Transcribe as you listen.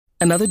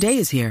Another day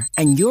is here,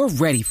 and you're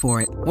ready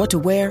for it. What to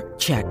wear?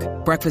 Check.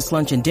 Breakfast,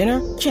 lunch, and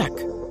dinner? Check.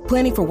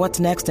 Planning for what's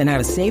next and how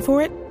to save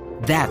for it?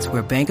 That's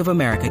where Bank of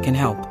America can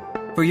help.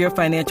 For your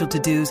financial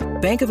to-dos,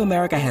 Bank of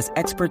America has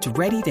experts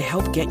ready to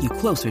help get you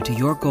closer to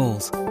your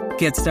goals.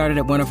 Get started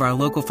at one of our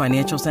local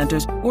financial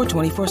centers or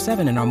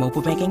 24/7 in our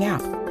mobile banking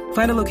app.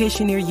 Find a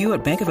location near you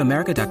at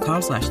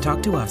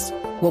bankofamerica.com/talktous.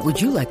 What would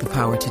you like the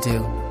power to do?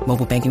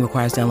 Mobile banking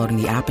requires downloading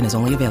the app and is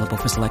only available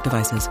for select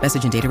devices.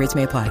 Message and data rates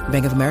may apply.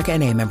 Bank of America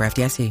N.A., member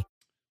FDIC.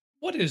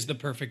 What is the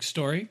perfect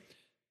story?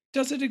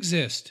 Does it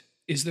exist?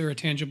 Is there a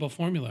tangible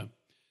formula?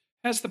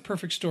 Has the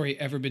perfect story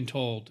ever been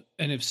told?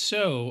 And if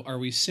so, are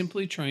we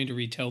simply trying to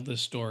retell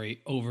this story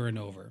over and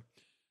over?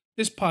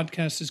 This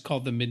podcast is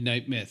called The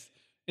Midnight Myth,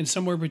 and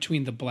somewhere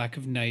between the black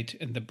of night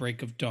and the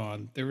break of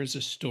dawn, there is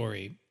a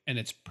story, and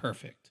it's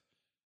perfect.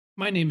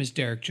 My name is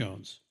Derek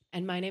Jones.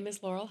 And my name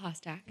is Laurel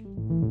Hostak.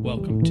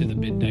 Welcome to The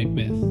Midnight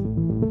Myth.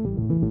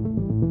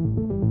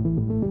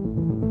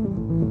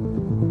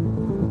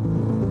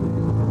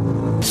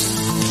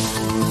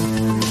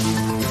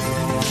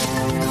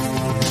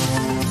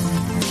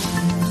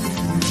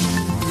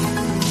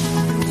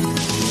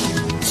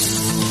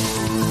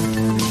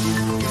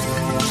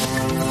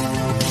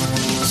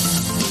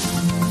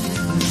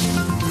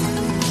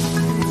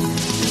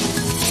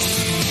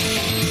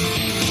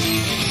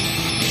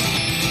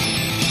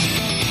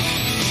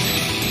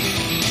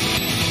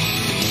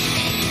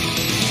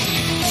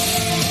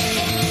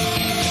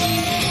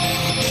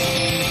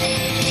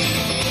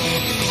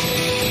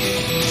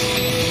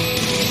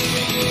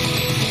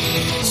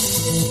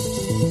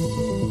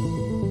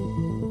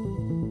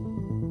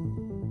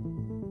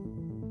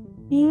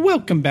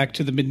 Welcome back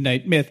to The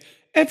Midnight Myth,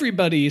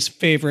 everybody's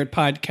favorite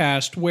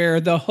podcast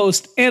where the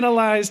hosts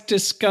analyze,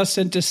 discuss,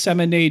 and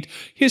disseminate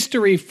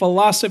history,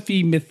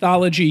 philosophy,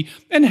 mythology,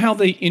 and how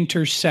they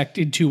intersect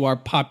into our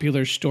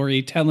popular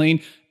storytelling.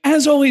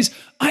 As always,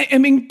 I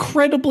am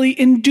incredibly,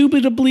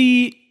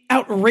 indubitably,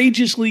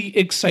 outrageously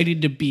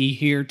excited to be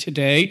here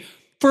today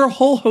for a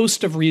whole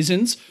host of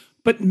reasons,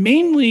 but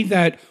mainly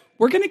that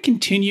we're going to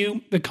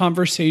continue the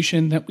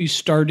conversation that we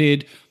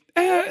started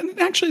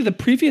actually the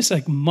previous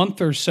month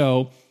or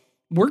so.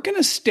 We're going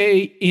to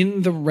stay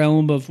in the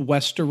realm of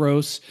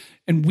Westeros,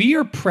 and we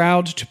are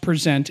proud to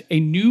present a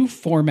new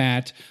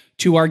format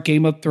to our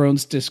Game of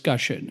Thrones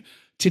discussion.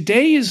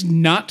 Today is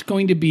not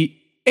going to be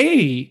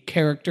a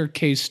character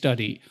case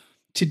study.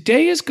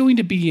 Today is going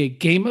to be a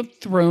Game of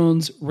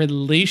Thrones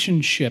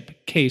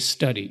relationship case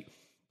study.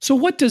 So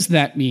what does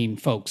that mean,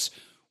 folks?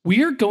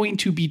 We are going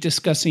to be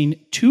discussing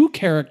two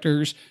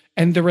characters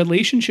and the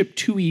relationship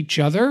to each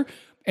other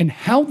and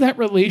how that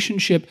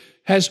relationship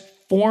has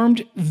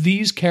formed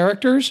these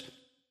characters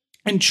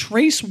and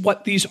trace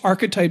what these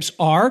archetypes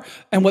are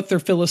and what their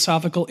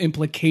philosophical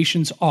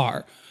implications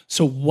are.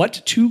 So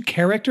what two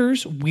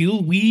characters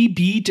will we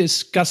be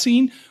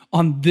discussing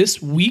on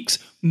this week's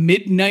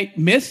Midnight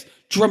Myth?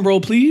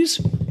 Drumroll, please.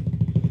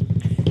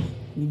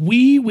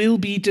 We will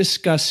be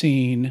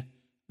discussing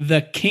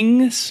the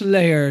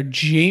Kingslayer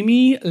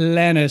Jaime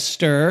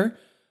Lannister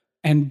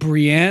and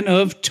Brienne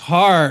of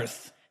Tarth.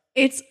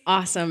 It's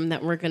awesome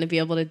that we're going to be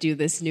able to do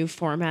this new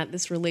format,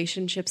 this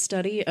relationship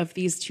study of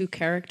these two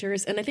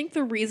characters. And I think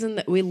the reason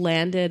that we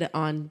landed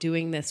on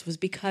doing this was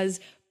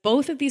because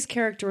both of these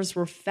characters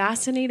were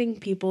fascinating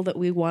people that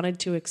we wanted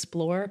to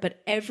explore.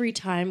 But every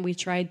time we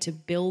tried to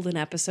build an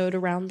episode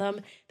around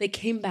them, they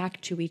came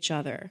back to each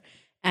other.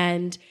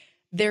 And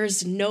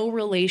there's no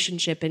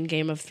relationship in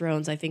Game of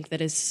Thrones, I think, that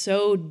is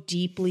so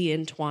deeply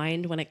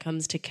entwined when it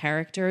comes to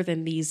character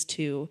than these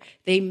two.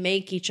 They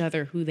make each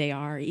other who they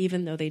are,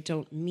 even though they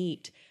don't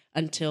meet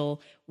until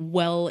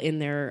well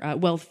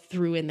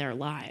through in their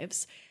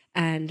lives.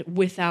 And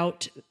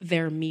without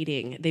their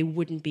meeting, they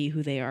wouldn't be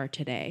who they are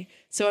today.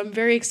 So I'm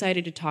very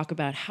excited to talk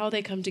about how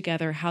they come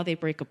together, how they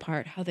break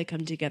apart, how they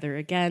come together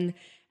again,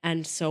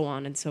 and so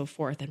on and so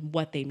forth, and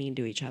what they mean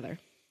to each other.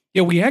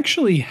 Yeah, we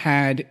actually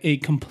had a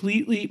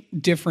completely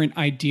different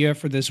idea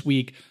for this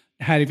week,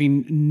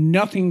 having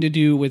nothing to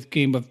do with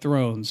Game of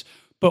Thrones,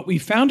 but we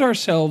found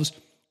ourselves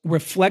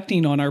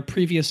reflecting on our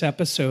previous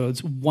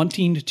episodes,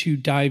 wanting to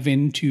dive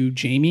into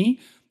Jaime.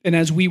 And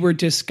as we were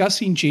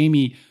discussing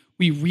Jaime,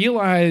 we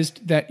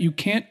realized that you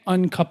can't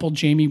uncouple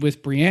Jaime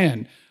with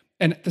Brienne.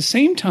 And at the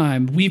same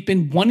time, we've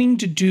been wanting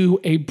to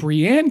do a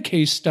Brienne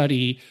case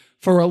study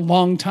for a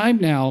long time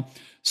now.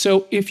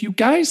 So if you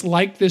guys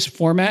like this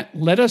format,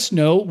 let us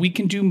know. We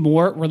can do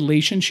more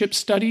relationship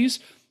studies.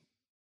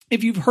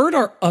 If you've heard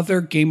our other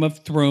Game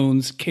of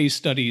Thrones case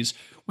studies,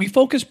 we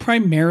focus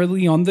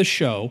primarily on the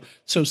show.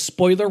 So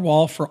spoiler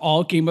wall for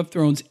all Game of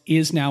Thrones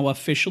is now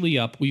officially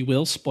up. We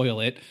will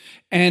spoil it.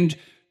 And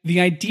the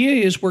idea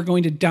is we're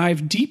going to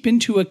dive deep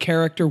into a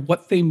character,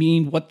 what they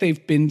mean, what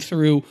they've been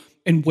through,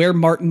 and where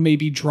Martin may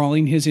be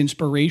drawing his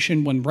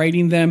inspiration when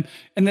writing them,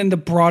 and then the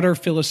broader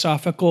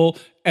philosophical,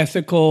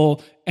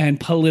 ethical, and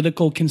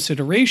political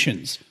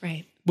considerations.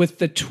 Right. With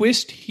the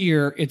twist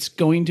here, it's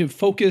going to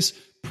focus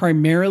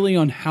primarily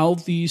on how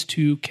these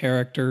two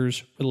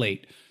characters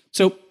relate.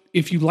 So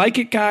if you like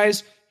it,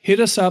 guys, hit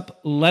us up,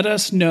 let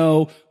us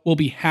know. We'll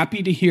be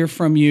happy to hear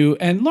from you.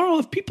 And Laurel,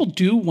 if people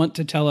do want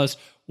to tell us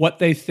what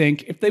they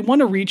think, if they want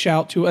to reach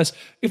out to us,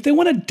 if they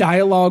want to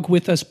dialogue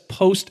with us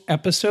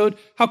post-episode,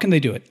 how can they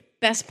do it?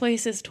 Best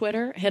place is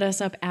Twitter. Hit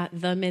us up at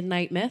The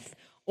Midnight Myth.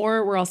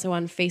 Or we're also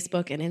on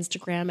Facebook and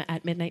Instagram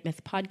at Midnight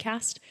Myth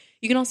Podcast.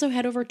 You can also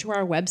head over to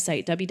our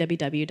website,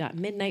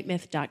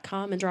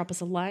 www.midnightmyth.com, and drop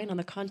us a line on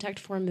the contact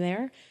form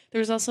there.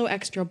 There's also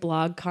extra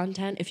blog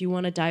content if you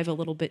want to dive a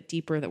little bit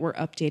deeper that we're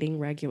updating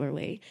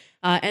regularly.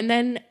 And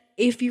then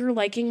if you're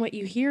liking what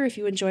you hear, if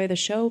you enjoy the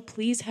show,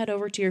 please head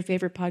over to your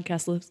favorite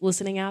podcast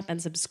listening app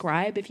and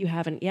subscribe if you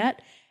haven't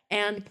yet.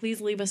 And please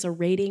leave us a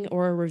rating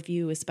or a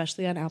review,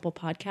 especially on Apple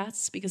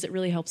Podcasts, because it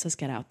really helps us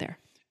get out there.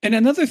 And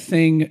another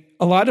thing,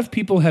 a lot of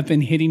people have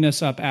been hitting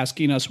us up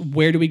asking us,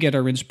 where do we get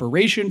our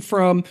inspiration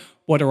from?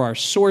 What are our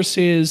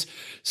sources?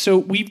 So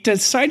we've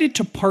decided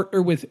to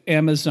partner with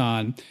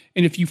Amazon.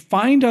 And if you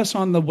find us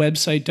on the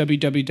website,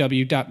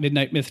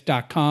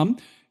 www.midnightmyth.com,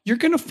 you're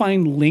going to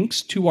find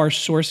links to our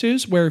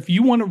sources where if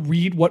you want to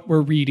read what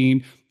we're reading,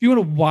 if you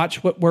want to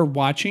watch what we're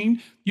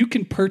watching, you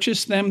can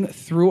purchase them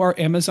through our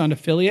Amazon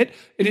affiliate.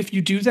 And if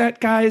you do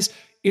that, guys,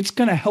 it's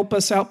going to help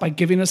us out by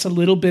giving us a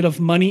little bit of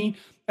money.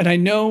 And I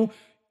know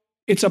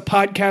it's a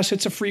podcast,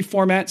 it's a free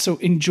format, so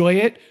enjoy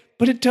it.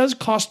 But it does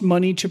cost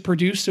money to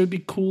produce, so it'd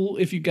be cool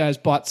if you guys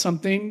bought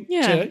something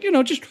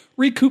to, just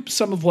recoup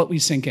some of what we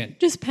sink in.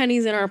 Just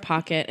pennies in our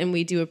pocket, and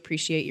we do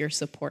appreciate your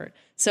support.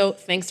 So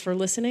thanks for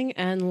listening,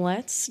 and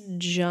let's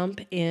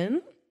jump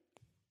in.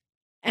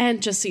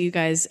 And just so you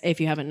guys,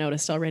 if you haven't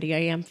noticed already, I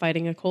am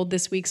fighting a cold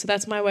this week, so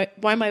that's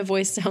why my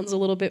voice sounds a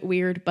little bit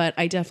weird, but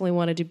I definitely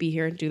wanted to be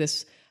here and do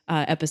this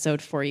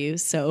episode for you,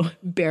 so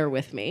bear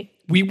with me.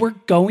 We were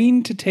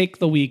going to take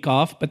the week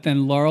off, but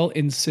then Laurel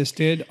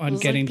insisted on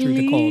getting through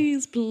the cold.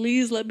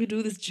 Please let me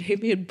do this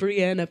Jamie and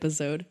Brienne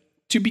episode.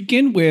 To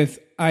begin with,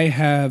 I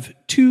have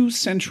two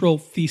central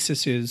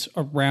theses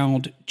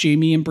around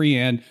Jamie and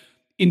Brienne,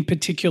 in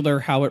particular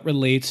how it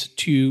relates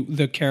to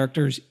the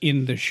characters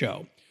in the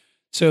show.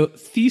 So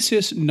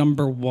thesis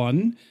number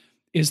one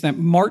is that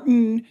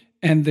Martin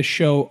and the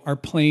show are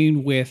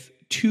playing with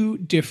two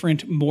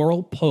different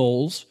moral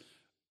poles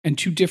and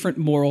two different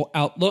moral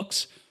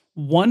outlooks,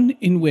 one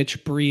in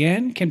which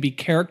Brienne can be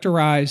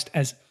characterized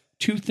as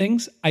two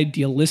things,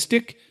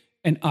 idealistic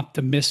and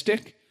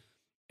optimistic,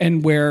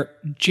 and where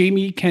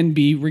Jamie can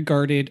be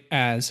regarded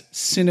as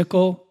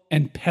cynical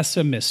and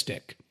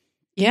pessimistic.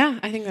 Yeah,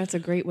 I think that's a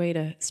great way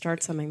to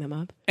start summing them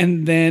up.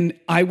 And then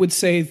I would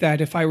say that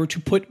if I were to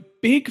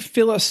put big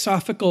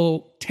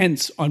philosophical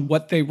tenets on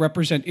what they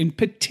represent, in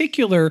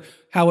particular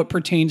how it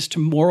pertains to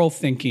moral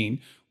thinking,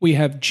 we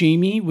have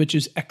Jamie, which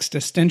is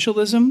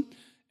existentialism,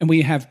 and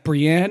we have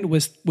Brienne,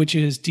 which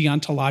is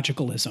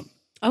deontologicalism.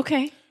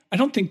 Okay. I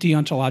don't think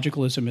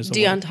deontologicalism is a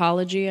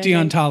deontology. word.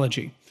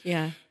 Deontology.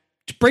 Yeah.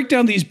 To break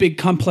down these big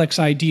complex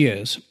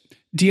ideas,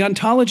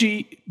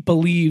 deontology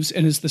believes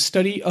and is the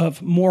study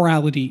of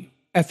morality,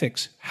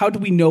 ethics. How do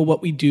we know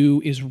what we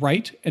do is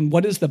right, and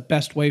what is the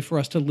best way for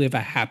us to live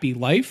a happy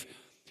life?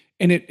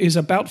 And it is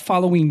about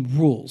following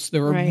rules.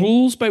 There are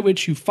rules by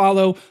which you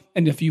follow,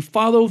 and if you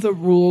follow the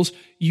rules,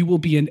 you will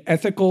be an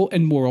ethical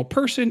and moral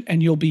person,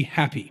 and you'll be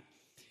happy.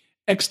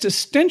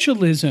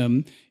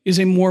 Existentialism is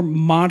a more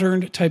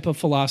modern type of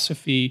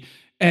philosophy,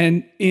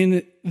 and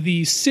in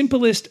the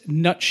simplest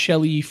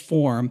nutshell-y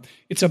form,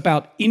 it's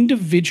about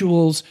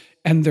individuals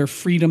and their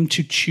freedom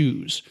to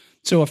choose.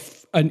 So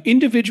if an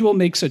individual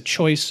makes a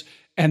choice,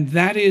 and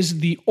that is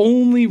the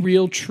only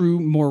real true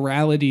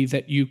morality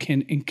that you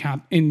can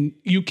count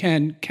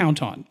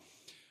on.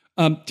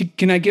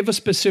 Can I give a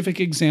specific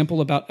example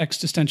about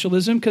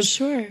existentialism? Because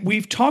sure.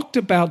 We've talked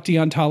about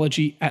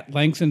deontology at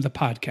length in the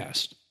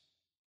podcast,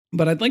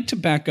 but I'd like to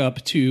back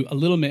up to a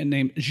little man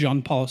named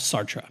Jean-Paul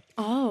Sartre.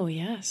 Oh,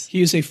 yes.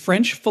 He is a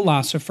French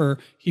philosopher.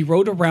 He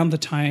wrote around the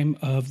time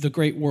of the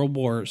Great World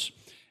Wars,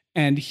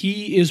 and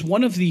he is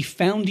one of the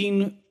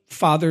founding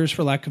fathers,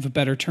 for lack of a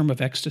better term, of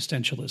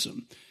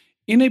existentialism.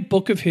 In a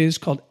book of his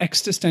called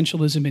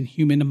Existentialism and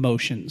Human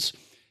Emotions,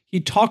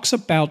 he talks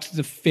about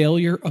the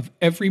failure of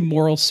every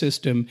moral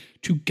system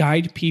to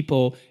guide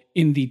people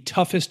in the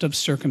toughest of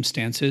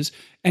circumstances,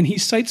 and he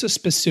cites a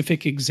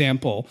specific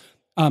example.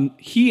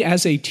 He,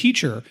 as a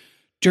teacher,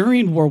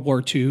 during World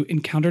War II,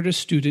 encountered a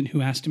student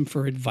who asked him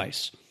for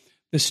advice.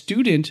 The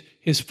student,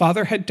 his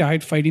father had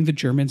died fighting the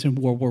Germans in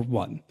World War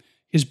I.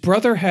 His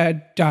brother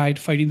had died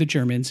fighting the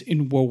Germans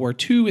in World War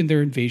II in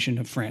their invasion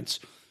of France.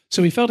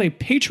 So he felt a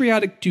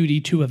patriotic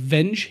duty to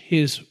avenge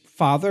his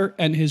father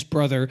and his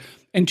brother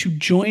and to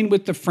join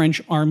with the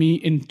French army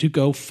and to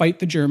go fight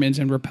the Germans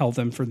and repel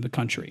them from the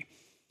country.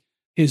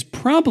 His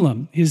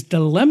problem, his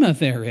dilemma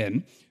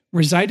therein,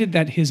 resided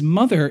that his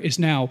mother is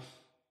now,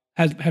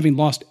 having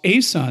lost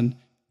a son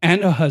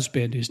and a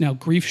husband, is now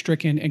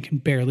grief-stricken and can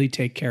barely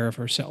take care of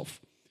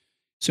herself.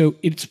 So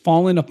it's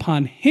fallen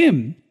upon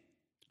him,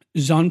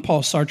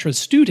 Jean-Paul Sartre's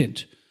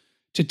student,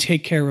 to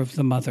take care of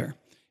the mother.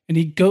 And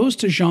he goes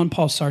to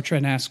Jean-Paul Sartre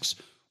and asks,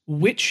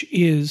 which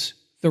is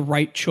the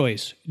right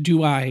choice?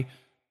 Do I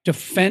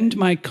defend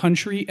my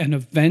country and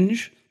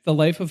avenge the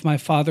life of my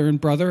father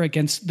and brother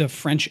against the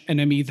French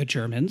enemy, the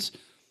Germans?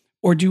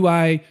 Or do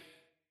I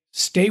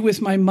stay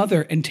with my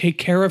mother and take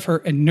care of her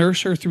and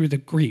nurse her through the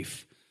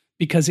grief?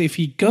 Because if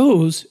he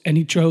goes and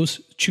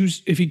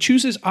if he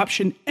chooses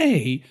option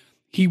A,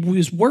 he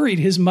was worried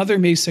his mother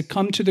may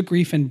succumb to the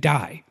grief and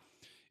die.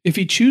 If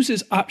he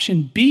chooses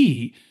option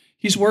B,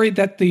 he's worried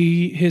that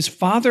his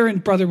father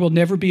and brother will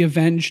never be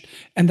avenged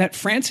and that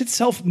France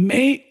itself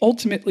may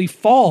ultimately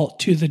fall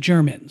to the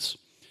Germans.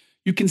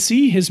 You can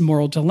see his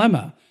moral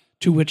dilemma,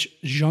 to which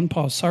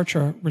Jean-Paul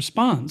Sartre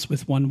responds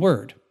with one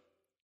word: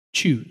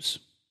 choose.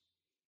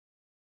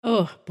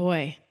 Oh,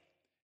 boy.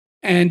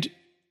 And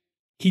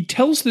he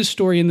tells this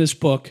story in this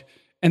book,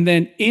 and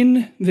then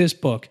in this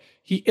book,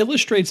 he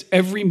illustrates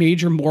every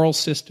major moral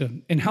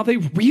system and how they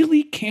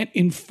really can't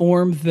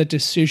inform the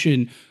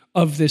decision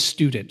of this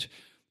student.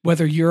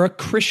 Whether you're a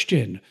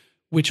Christian,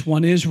 which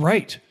one is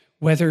right?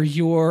 Whether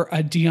you're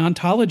a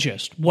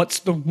deontologist, what's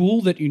the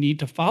rule that you need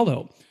to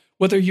follow?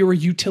 Whether you're a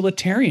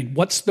utilitarian,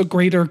 what's the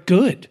greater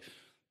good?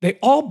 They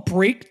all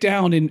break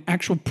down in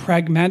actual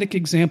pragmatic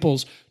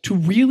examples to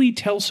really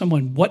tell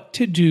someone what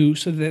to do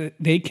so that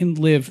they can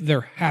live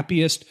their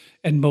happiest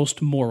and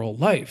most moral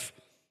life.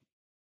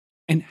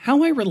 And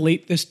how I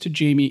relate this to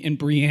Jamie and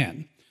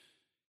Brienne.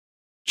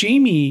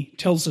 Jamie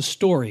tells a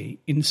story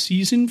in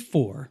season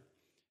 4,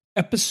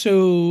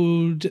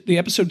 the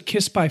episode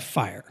Kissed by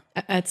Fire.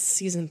 That's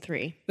season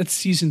 3. That's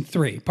season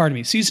 3. Pardon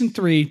me. Season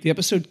 3, the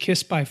episode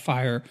Kissed by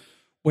Fire,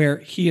 where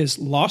he has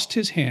lost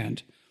his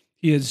hand.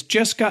 He has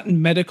just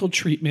gotten medical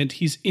treatment.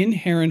 He's in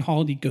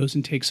Harrenhal and he goes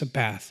and takes a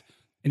bath.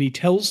 And he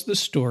tells the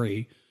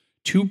story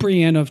to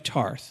Brienne of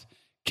Tarth,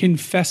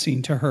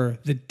 confessing to her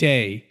the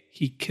day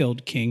he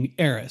killed King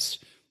Aerys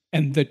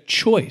and the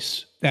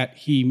choice that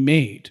he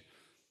made.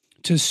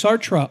 To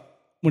Sartre,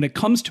 when it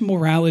comes to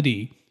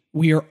morality,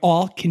 we are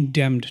all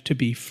condemned to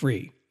be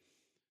free.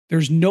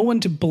 There's no one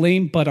to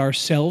blame but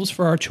ourselves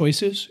for our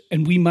choices,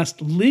 and we must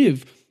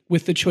live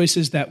with the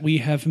choices that we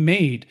have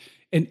made.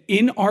 And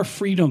in our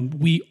freedom,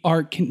 we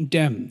are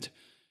condemned.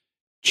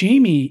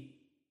 Jamie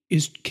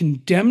is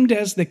condemned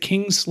as the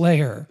King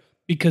Slayer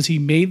because he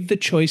made the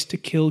choice to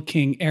kill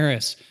King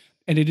Aerys.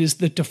 And it is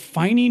the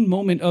defining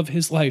moment of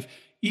his life,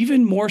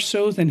 even more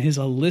so than his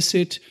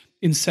illicit,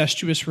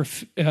 incestuous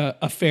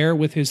affair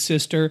with his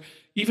sister,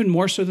 even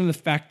more so than the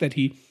fact that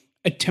he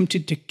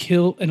attempted to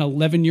kill an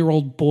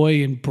 11-year-old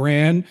boy in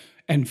Bran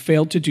and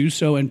failed to do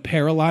so and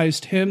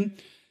paralyzed him.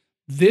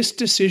 This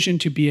decision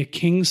to be a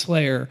King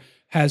Slayer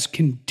has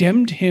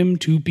condemned him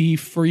to be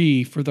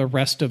free for the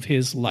rest of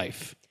his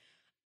life.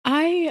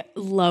 I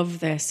love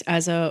this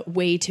as a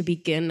way to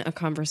begin a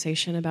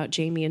conversation about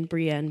Jamie and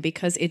Brienne,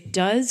 because it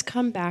does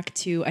come back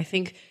to, I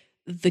think,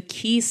 the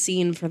key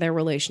scene for their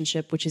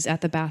relationship, which is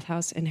at the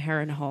bathhouse in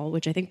Harrenhal,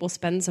 which I think we'll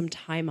spend some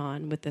time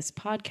on with this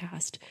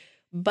podcast.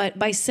 But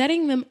by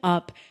setting them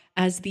up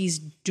as these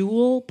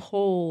dual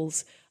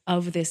poles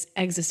of this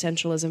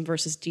existentialism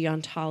versus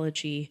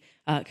deontology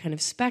kind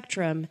of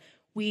spectrum,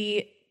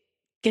 we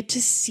get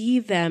to see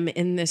them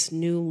in this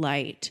new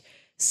light.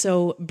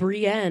 So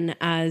Brienne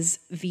as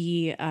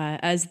the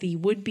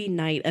would-be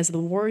knight, as the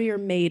warrior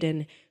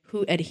maiden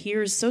who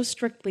adheres so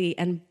strictly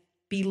and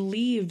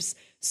believes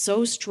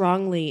so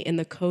strongly in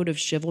the code of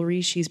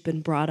chivalry she's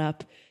been brought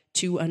up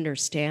to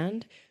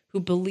understand, who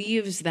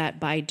believes that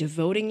by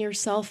devoting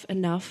yourself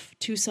enough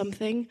to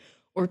something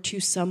or to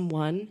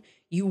someone,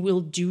 you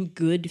will do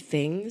good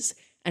things,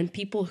 and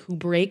people who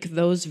break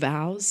those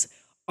vows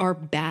are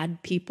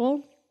bad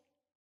people.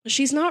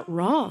 She's not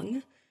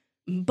wrong,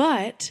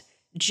 but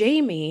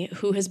Jamie,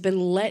 who has been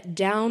let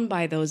down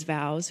by those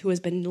vows, who has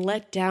been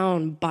let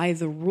down by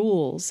the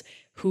rules,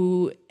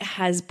 who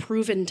has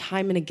proven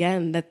time and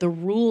again that the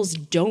rules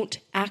don't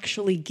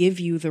actually give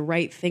you the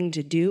right thing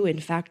to do. In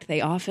fact, they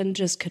often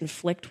just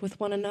conflict with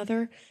one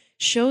another,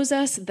 shows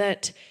us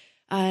that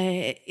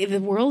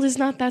the world is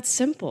not that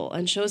simple,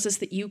 and shows us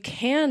that you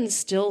can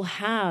still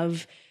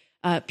have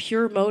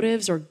pure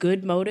motives or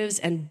good motives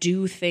and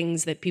do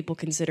things that people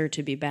consider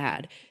to be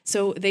bad.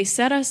 So they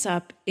set us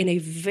up in a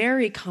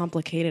very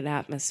complicated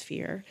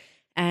atmosphere.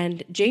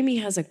 And Jamie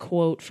has a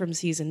quote from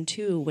season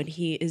 2 when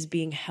he is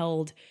being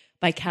held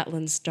by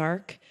Catelyn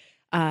Stark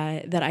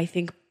that I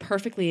think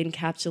perfectly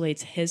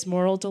encapsulates his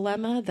moral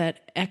dilemma,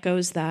 that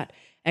echoes that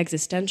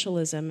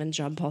existentialism in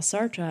Jean-Paul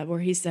Sartre, where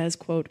he says,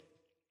 quote,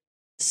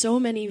 "So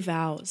many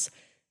vows,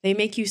 they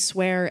make you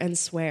swear and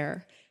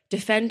swear.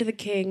 Defend the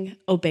king,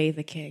 obey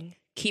the king.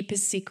 Keep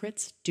his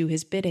secrets, do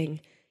his bidding.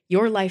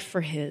 Your life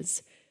for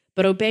his.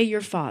 But obey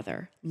your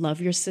father,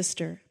 love your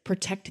sister,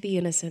 protect the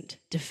innocent,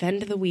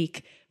 defend the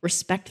weak,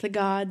 respect the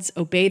gods,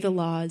 obey the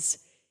laws.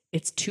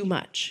 It's too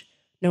much.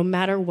 No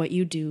matter what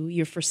you do,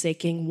 you're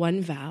forsaking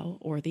one vow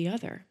or the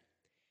other."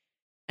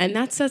 And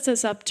that sets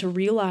us up to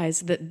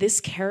realize that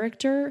this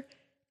character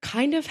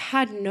kind of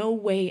had no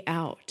way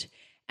out.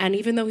 And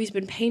even though he's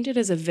been painted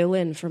as a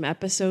villain from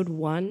episode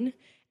 1,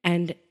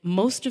 and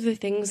most of the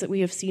things that we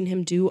have seen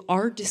him do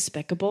are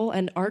despicable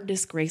and are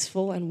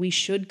disgraceful, and we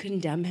should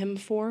condemn him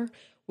for,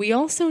 we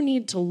also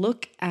need to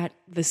look at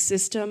the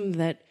system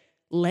that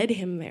led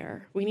him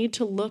there. We need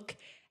to look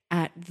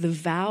at the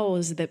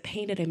vows that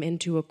painted him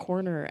into a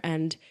corner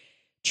and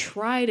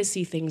try to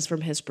see things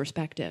from his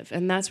perspective.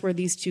 And that's where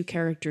these two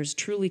characters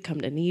truly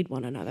come to need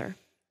one another.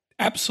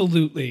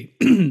 Absolutely.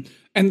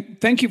 And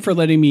thank you for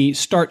letting me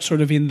start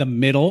sort of in the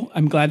middle.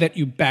 I'm glad that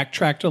you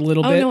backtracked a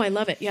little bit. Oh, no, I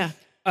love it. Yeah.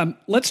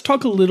 Let's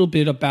talk a little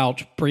bit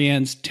about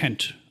Brienne's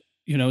tent.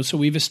 So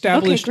we've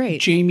established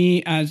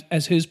Jaime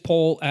as his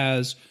pole,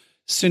 as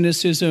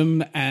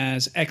cynicism,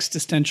 as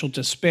existential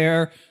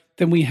despair.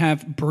 Then we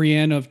have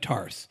Brienne of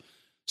Tarth.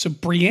 So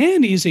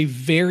Brienne is a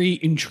very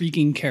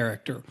intriguing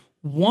character.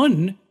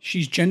 One,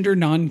 she's gender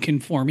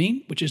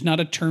non-conforming, which is not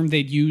a term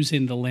they'd use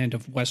in the land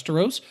of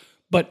Westeros,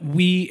 but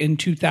we in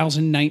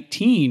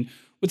 2019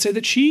 would say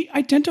that she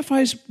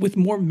identifies with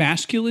more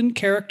masculine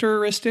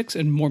characteristics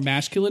and more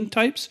masculine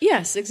types.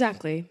 Yes,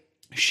 exactly.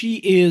 She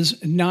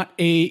is not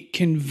a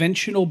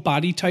conventional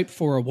body type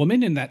for a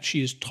woman in that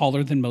she is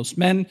taller than most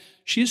men.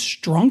 She is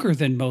stronger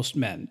than most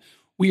men.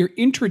 We are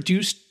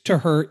introduced to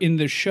her in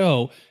the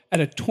show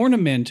at a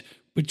tournament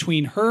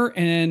between her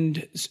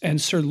and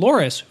Sir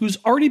Loras, who's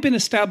already been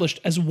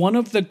established as one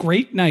of the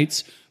great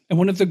knights and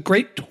one of the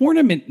great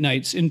tournament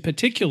knights in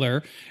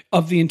particular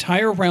of the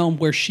entire realm,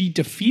 where she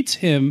defeats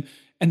him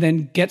and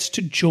then gets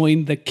to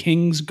join the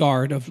King's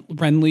Guard of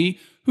Renly,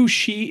 who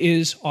she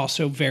is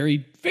also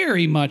very,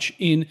 very much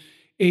in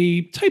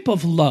a type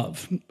of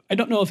love. I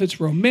don't know if it's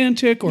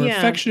romantic or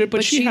affectionate,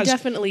 but she has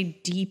definitely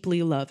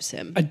deeply loves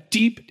him. A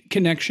deep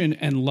connection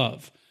and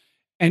love.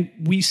 And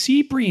we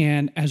see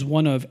Brienne as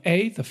one of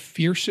the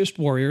fiercest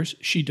warriors.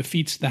 She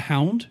defeats the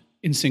Hound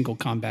in single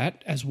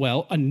combat as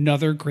well,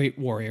 another great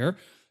warrior.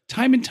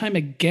 Time and time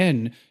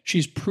again,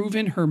 she's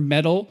proven her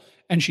mettle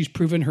and she's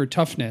proven her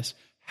toughness.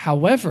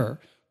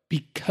 However,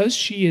 because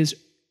she is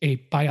a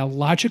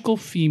biological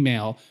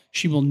female,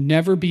 she will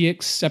never be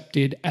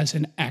accepted as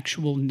an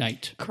actual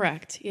knight.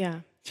 Correct,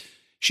 yeah.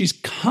 She's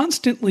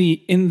constantly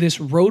in this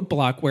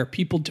roadblock where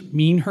people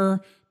demean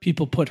her,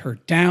 people put her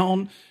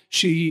down.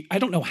 I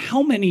don't know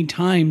how many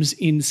times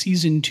in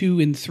season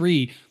 2 and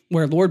 3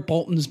 where Lord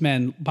Bolton's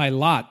men by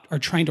lot are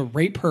trying to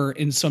rape her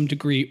in some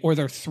degree, or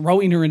they're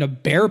throwing her in a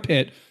bear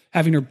pit,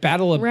 having her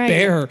battle a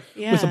bear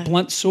with a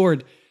blunt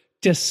sword,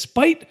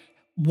 despite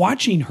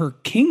watching her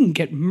king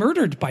get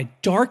murdered by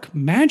dark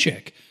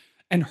magic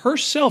and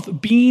herself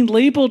being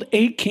labeled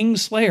a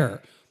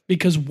kingslayer.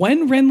 Because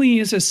when Renly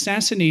is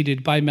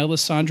assassinated by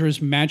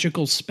Melisandre's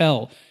magical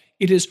spell,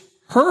 it is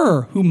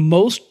her who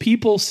most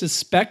people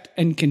suspect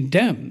and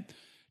condemn.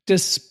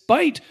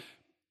 Despite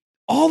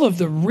all of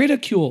the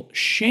ridicule,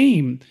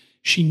 shame,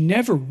 she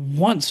never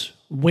once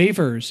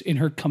wavers in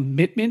her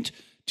commitment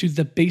to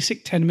the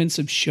basic tenets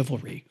of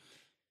chivalry.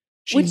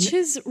 Which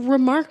is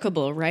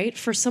remarkable, right?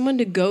 For someone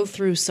to go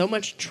through so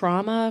much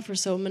trauma, for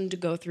someone to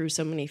go through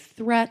so many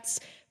threats,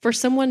 for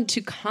someone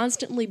to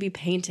constantly be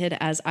painted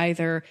as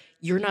either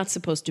you're not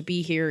supposed to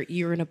be here,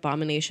 you're an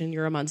abomination,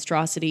 you're a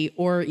monstrosity,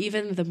 or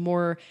even the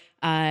more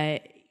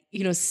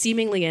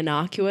seemingly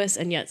innocuous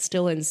and yet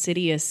still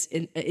insidious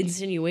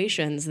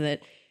insinuations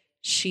that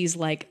she's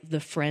like the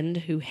friend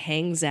who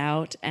hangs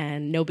out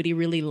and nobody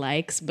really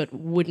likes but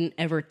wouldn't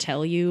ever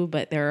tell you,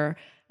 but they're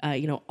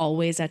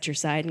always at your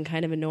side and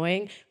kind of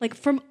annoying. Like,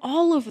 from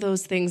all of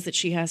those things that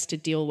she has to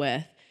deal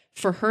with,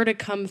 for her to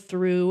come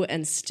through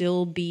and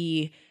still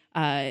be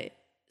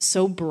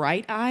so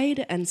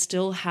bright-eyed and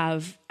still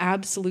have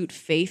absolute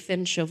faith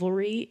in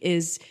chivalry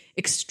is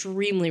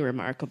extremely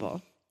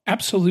remarkable.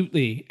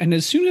 Absolutely. And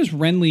as soon as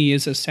Renly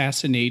is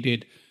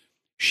assassinated,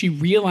 she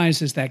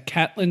realizes that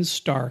Catelyn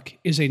Stark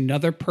is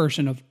another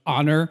person of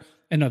honor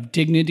and of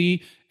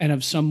dignity and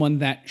of someone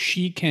that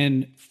she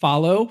can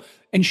follow.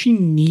 And she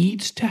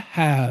needs to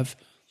have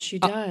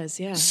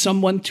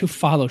someone to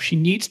follow. She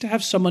needs to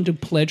have someone to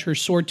pledge her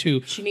sword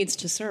to. She needs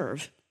to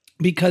serve.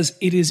 Because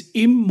it is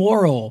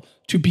immoral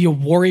to be a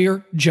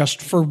warrior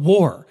just for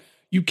war.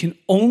 You can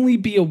only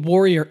be a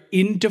warrior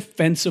in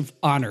defense of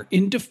honor,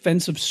 in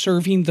defense of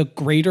serving the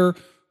greater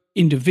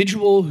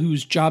individual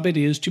whose job it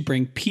is to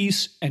bring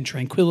peace and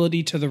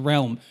tranquility to the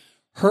realm.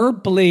 Her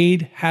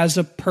blade has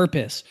a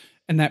purpose,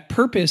 and that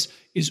purpose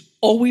is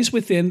always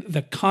within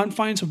the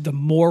confines of the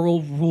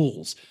moral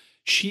rules.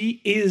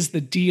 She is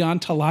the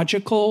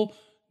deontological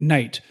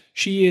knight.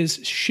 She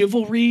is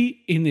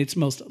chivalry in its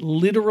most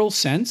literal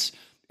sense.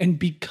 And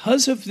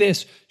because of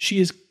this, she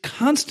is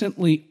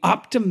constantly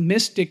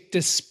optimistic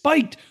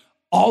despite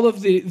all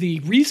of the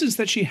reasons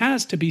that she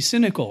has to be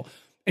cynical.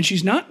 And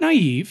she's not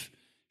naive.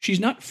 She's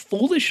not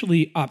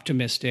foolishly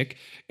optimistic.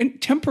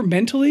 And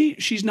temperamentally,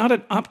 she's not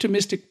an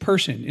optimistic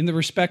person in the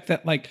respect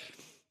that,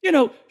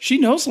 she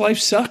knows life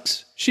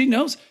sucks. She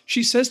knows.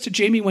 She says to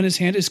Jaime when his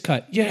hand is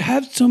cut, you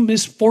have some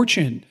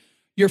misfortune.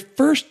 Your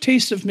first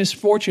taste of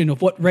misfortune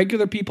of what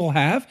regular people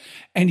have.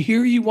 And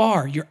here you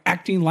are. You're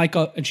acting like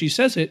and she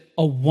says it,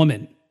 a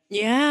woman.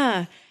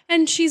 Yeah.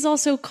 And she's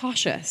also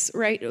cautious,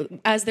 right?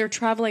 As they're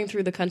traveling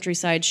through the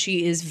countryside,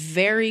 she is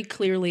very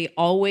clearly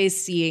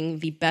always seeing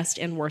the best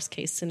and worst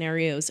case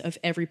scenarios of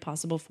every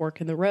possible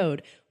fork in the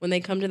road. When they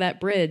come to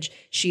that bridge,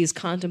 she is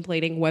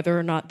contemplating whether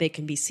or not they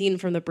can be seen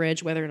from the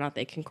bridge, whether or not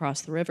they can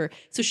cross the river.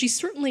 So she's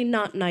certainly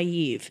not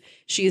naive.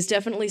 She is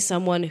definitely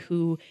someone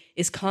who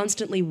is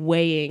constantly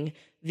weighing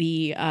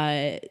the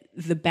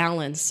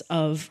balance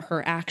of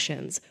her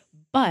actions.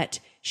 But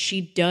she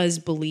does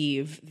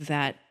believe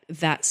that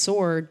that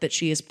sword that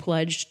she has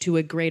pledged to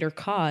a greater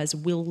cause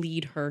will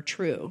lead her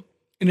true.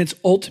 And it's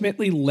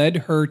ultimately led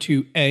her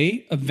to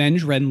A,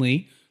 avenge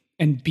Renly,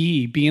 and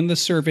B, be in the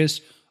service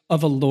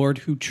of a lord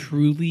who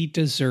truly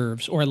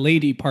deserves, or a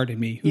lady, pardon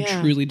me, who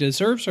truly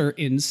deserves her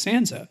in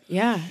Sansa.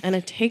 Yeah, and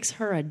it takes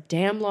her a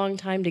damn long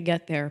time to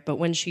get there, but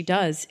when she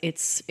does,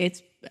 it's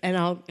and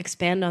I'll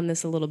expand on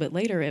this a little bit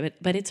later,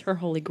 but it's her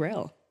holy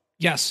grail.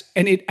 Yes,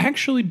 and it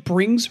actually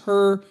brings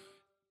her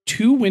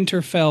to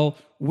Winterfell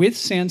with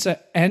Sansa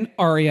and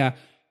Arya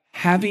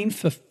having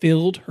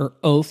fulfilled her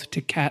oath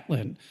to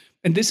Catelyn.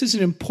 And this is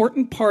an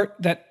important part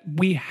that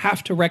we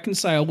have to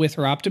reconcile with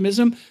her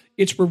optimism.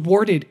 It's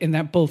rewarded in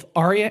that both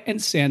Arya and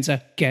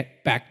Sansa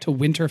get back to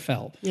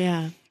Winterfell.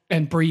 Yeah.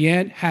 And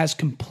Brienne has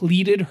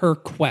completed her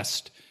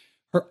quest.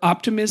 Her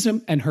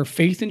optimism and her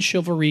faith in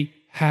chivalry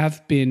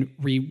have been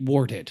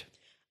rewarded.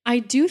 I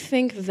do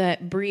think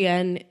that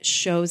Brienne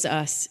shows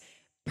us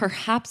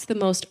perhaps the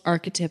most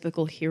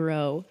archetypical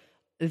hero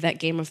that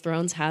Game of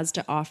Thrones has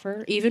to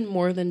offer, even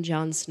more than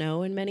Jon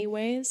Snow in many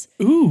ways.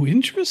 Ooh,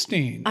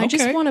 interesting. I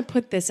just want to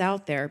put this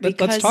out there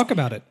because let's talk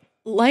about it.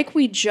 Like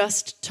we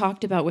just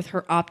talked about with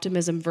her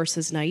optimism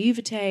versus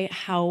naivete,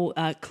 how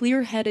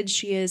clear-headed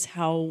she is,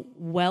 how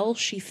well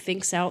she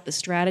thinks out the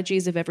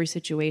strategies of every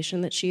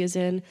situation that she is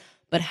in,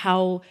 but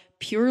how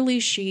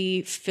purely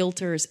she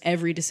filters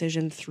every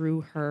decision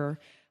through her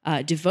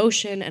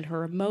devotion and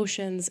her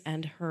emotions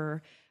and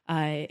her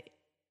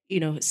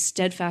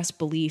steadfast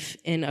belief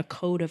in a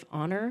code of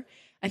honor,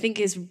 I think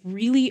is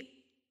really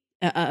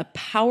a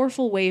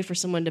powerful way for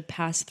someone to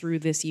pass through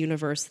this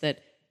universe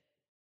that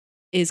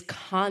is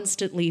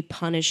constantly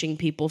punishing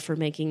people for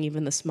making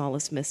even the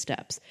smallest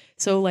missteps.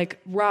 So like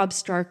Robb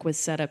Stark was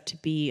set up to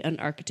be an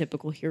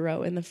archetypical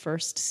hero in the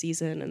first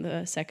season and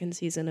the second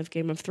season of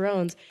Game of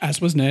Thrones. As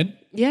was Ned.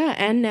 Yeah,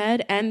 and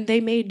Ned, and they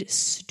made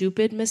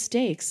stupid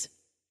mistakes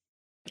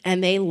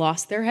and they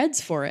lost their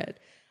heads for it.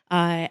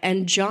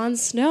 And Jon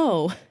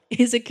Snow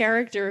is a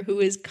character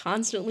who is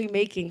constantly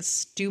making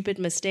stupid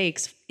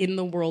mistakes in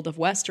the world of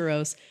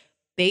Westeros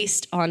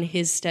based on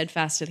his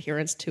steadfast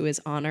adherence to his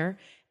honor.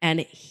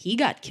 And he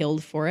got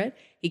killed for it.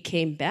 He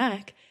came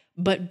back.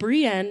 But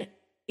Brienne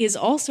is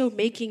also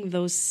making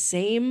those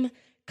same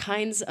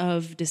kinds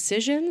of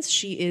decisions.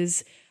 She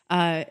is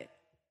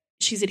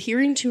she's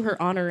adhering to her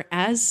honor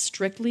as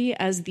strictly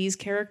as these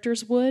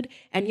characters would,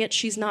 and yet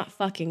she's not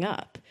fucking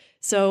up.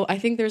 So I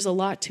think there's a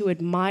lot to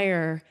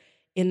admire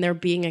in there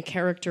being a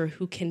character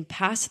who can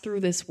pass through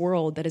this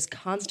world that is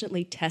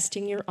constantly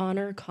testing your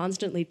honor,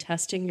 constantly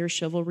testing your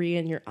chivalry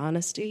and your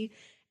honesty,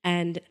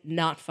 and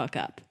not fuck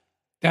up.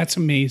 That's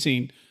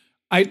amazing.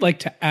 I'd like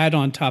to add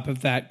on top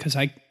of that, because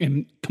I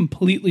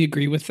completely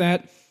agree with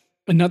that.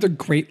 Another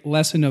great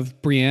lesson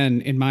of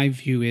Brienne, in my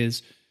view,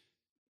 is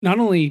not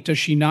only does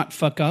she not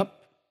fuck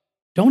up,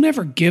 don't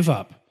ever give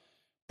up.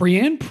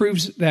 Brienne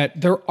proves that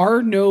there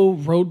are no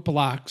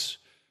roadblocks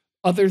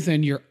other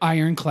than your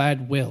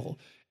ironclad will.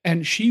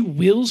 And she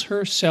wills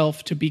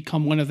herself to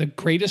become one of the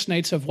greatest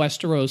knights of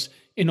Westeros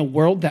in a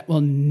world that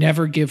will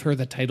never give her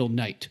the title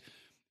knight.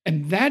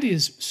 And that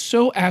is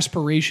so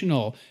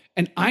aspirational.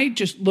 And I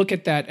just look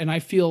at that and I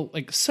feel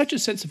like such a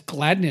sense of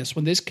gladness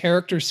when this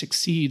character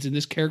succeeds and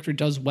this character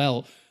does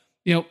well.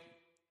 You know,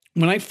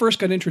 when I first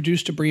got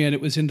introduced to Brienne,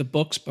 it was in the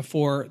books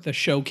before the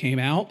show came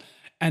out.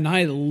 And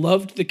I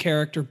loved the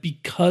character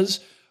because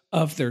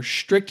of their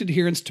strict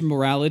adherence to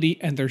morality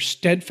and their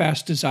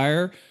steadfast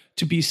desire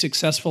to be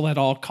successful at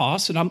all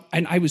costs. And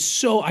I was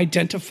so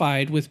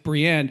identified with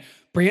Brienne.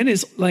 Brienne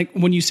is like,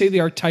 when you say the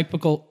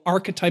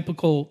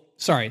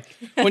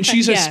when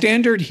she's a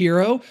standard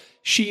hero,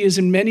 she is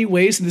in many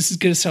ways, and this is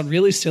going to sound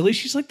really silly,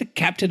 she's like the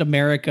Captain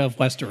America of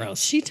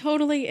Westeros. She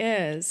totally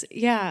is.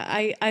 Yeah,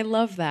 I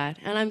love that.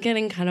 And I'm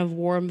getting kind of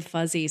warm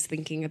fuzzies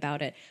thinking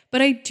about it.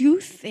 But I do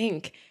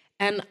think,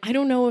 and I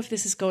don't know if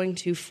this is going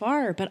too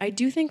far, but I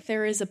do think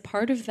there is a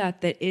part of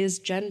that that is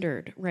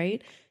gendered,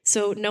 right?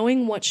 So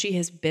knowing what she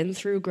has been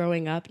through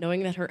growing up,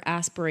 knowing that her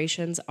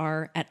aspirations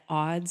are at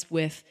odds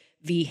with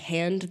the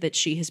hand that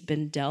she has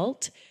been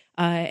dealt,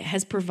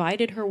 has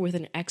provided her with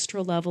an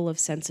extra level of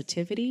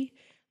sensitivity,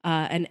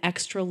 an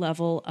extra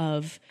level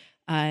of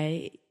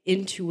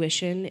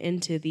intuition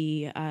into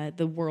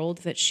the world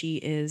that she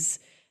is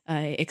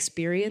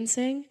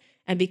experiencing.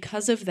 And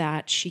because of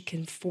that, she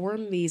can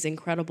form these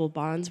incredible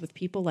bonds with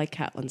people like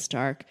Catelyn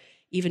Stark,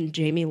 even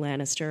Jaime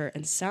Lannister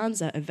and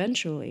Sansa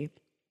eventually.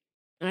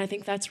 And I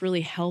think that's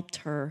really helped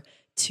her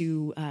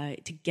to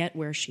get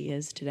where she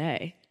is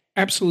today.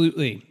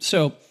 Absolutely.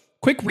 So,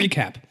 quick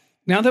recap.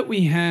 Now that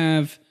we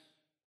have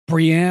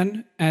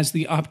Brienne as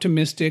the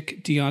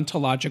optimistic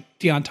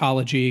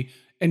deontology,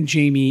 and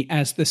Jaime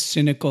as the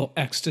cynical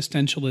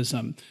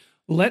existentialism.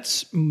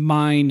 Let's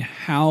mine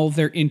how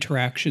their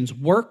interactions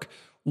work,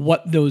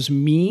 what those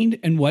mean,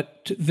 and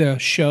what the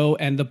show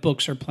and the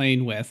books are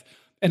playing with.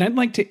 And I'd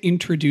like to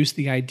introduce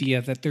the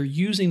idea that they're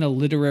using a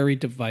literary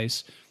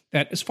device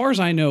that, as far as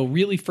I know,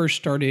 really first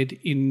started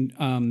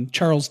in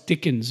Charles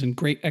Dickens and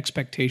Great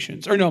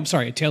Expectations. Or no, I'm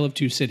sorry, A Tale of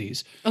Two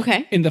Cities.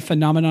 Okay. In the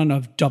phenomenon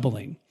of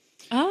doubling.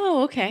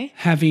 Oh, okay.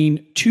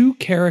 Having two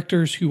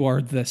characters who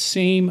are the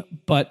same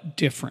but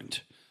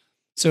different.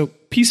 So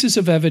pieces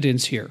of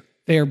evidence here.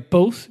 They are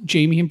both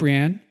Jaime and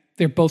Brienne.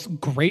 They're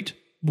both great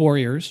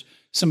warriors,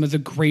 some of the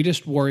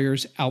greatest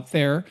warriors out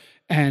there,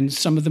 and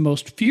some of the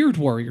most feared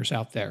warriors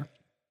out there.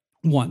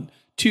 1.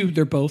 2,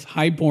 they're both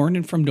highborn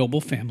and from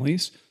noble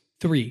families.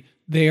 3,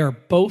 they are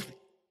both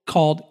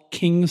called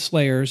king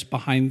slayers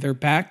behind their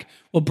back.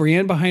 Well,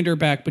 Brienne behind her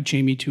back, but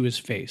Jaime to his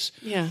face.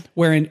 Yeah.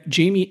 Wherein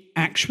Jaime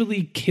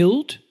actually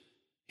killed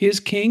his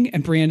king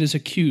and Brienne is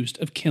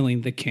accused of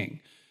killing the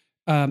king.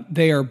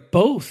 They are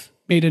both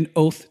made an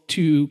oath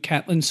to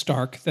Catelyn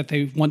Stark that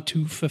they want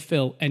to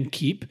fulfill and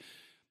keep.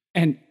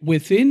 And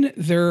within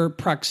their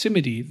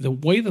proximity, the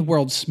way the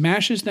world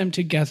smashes them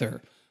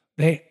together,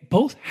 they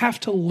both have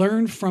to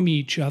learn from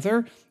each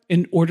other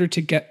in order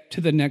to get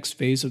to the next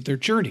phase of their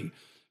journey.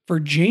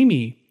 For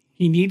Jaime,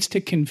 he needs to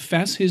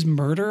confess his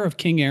murder of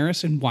King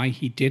Aerys and why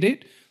he did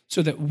it,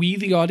 so that we,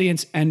 the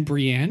audience, and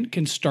Brienne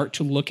can start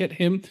to look at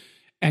him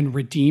and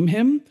redeem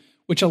him,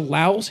 which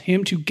allows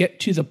him to get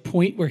to the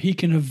point where he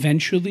can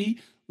eventually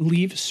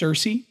leave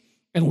Cersei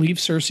and leave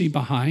Cersei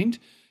behind.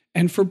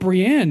 And for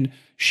Brienne,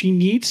 she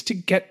needs to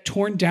get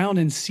torn down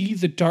and see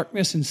the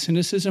darkness and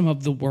cynicism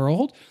of the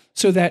world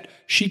so that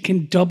she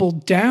can double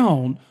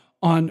down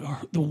on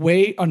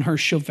her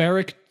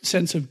chivalric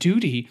sense of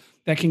duty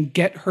that can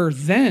get her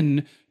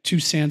then to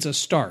Sansa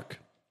Stark.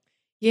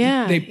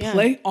 Yeah. They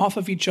play off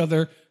of each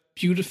other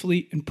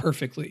beautifully and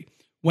perfectly.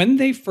 When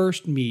they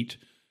first meet,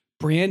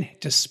 Brienne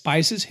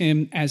despises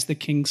him as the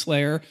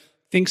Kingslayer,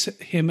 thinks of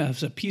him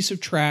as a piece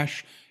of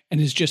trash, and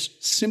is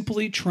just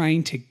simply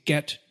trying to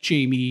get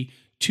Jaime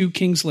to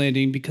King's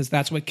Landing because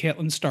that's what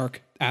Catelyn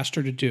Stark asked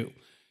her to do.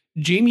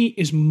 Jaime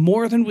is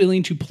more than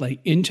willing to play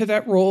into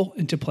that role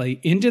and to play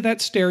into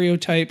that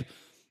stereotype,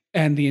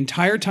 and the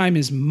entire time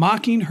is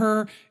mocking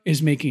her,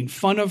 is making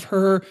fun of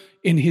her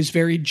in his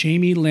very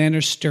Jaime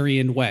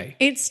Lannisterian way.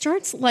 It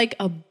starts like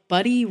a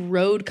buddy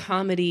road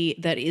comedy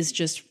that is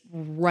just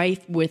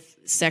rife with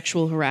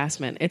sexual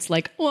harassment. It's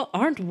like, well,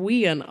 aren't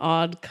we an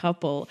odd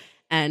couple?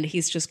 And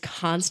he's just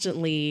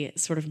constantly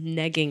sort of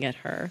negging at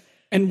her.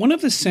 And one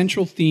of the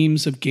central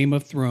themes of Game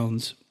of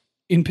Thrones,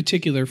 in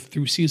particular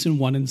through season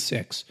 1 and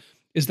 6,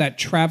 is that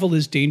travel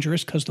is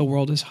dangerous because the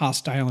world is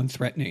hostile and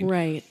threatening.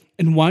 Right.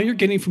 And while you're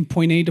getting from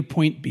point A to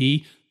point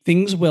B,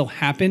 things will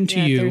happen to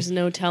you. There's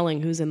no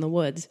telling who's in the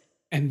woods.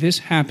 And this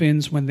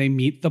happens when they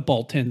meet the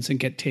Boltons and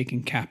get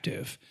taken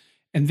captive.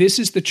 And this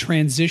is the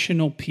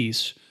transitional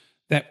piece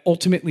that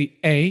ultimately,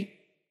 A,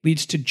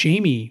 leads to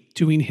Jaime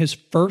doing his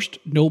first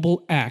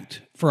noble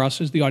act for us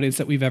as the audience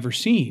that we've ever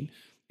seen,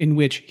 in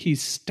which he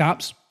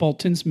stops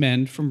Bolton's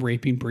men from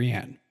raping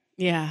Brienne.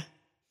 Yeah.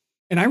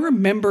 And I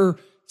remember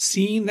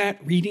seeing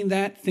that, reading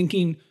that,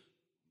 thinking,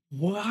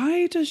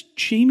 why does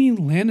Jaime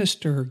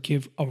Lannister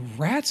give a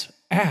rat's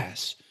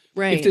ass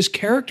if this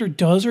character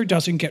does or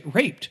doesn't get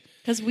raped?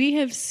 Because we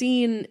have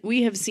seen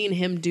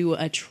him do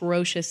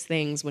atrocious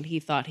things when he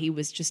thought he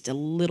was just a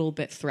little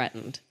bit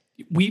threatened.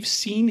 We've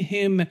seen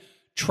him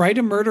try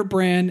to murder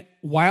Bran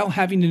while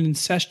having an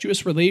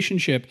incestuous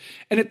relationship.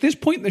 And at this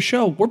point in the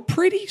show, we're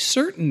pretty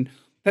certain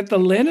that the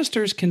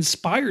Lannisters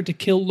conspired to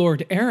kill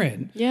Lord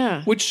Aaron,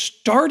 which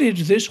started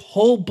this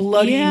whole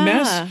bloody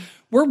mess.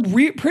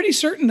 We're pretty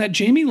certain that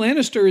Jaime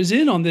Lannister is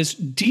in on this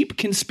deep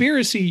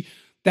conspiracy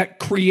that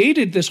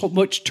created this whole,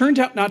 which turned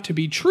out not to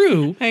be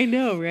true. I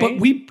know, right? But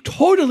we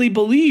totally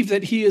believe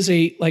that he is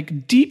a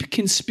deep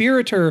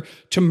conspirator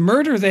to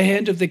murder the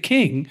hand of the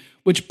king,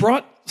 which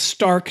brought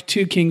Stark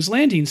to King's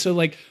Landing. So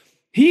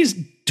he's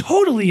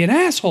totally an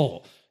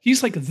asshole.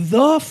 He's like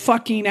the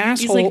fucking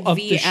asshole of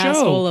the show. He's the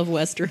asshole of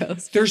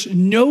Westeros. There's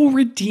no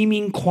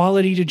redeeming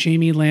quality to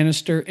Jaime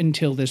Lannister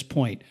until this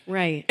point.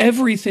 Right.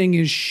 Everything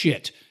is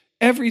shit.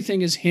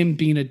 Everything is him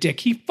being a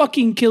dick. He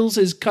fucking kills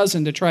his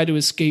cousin to try to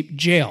escape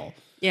jail.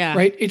 Yeah.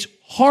 Right? It's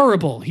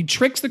horrible. He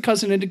tricks the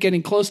cousin into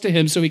getting close to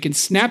him so he can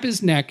snap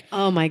his neck.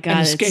 Oh my God,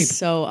 and escape. It's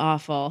so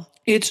awful.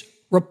 It's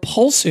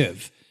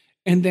repulsive.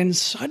 And then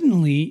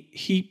suddenly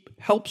he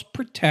helps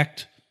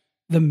protect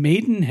the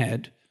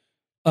maidenhead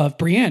of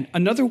Brienne.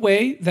 Another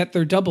way that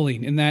they're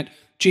doubling in that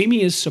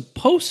Jaime is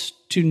supposed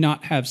to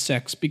not have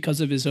sex because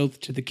of his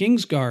oath to the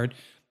Kingsguard,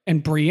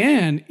 and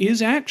Brienne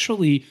is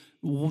actually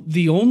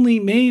the only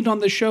maid on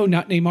the show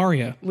not named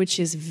Arya. Which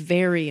is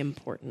very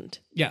important.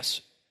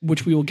 Yes,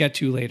 which we will get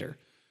to later.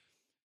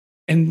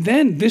 And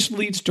then this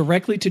leads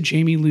directly to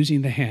Jaime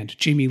losing the hand.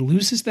 Jaime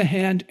loses the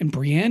hand, and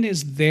Brienne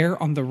is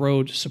there on the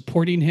road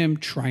supporting him,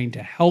 trying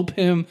to help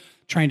him,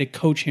 trying to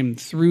coach him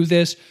through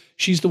this.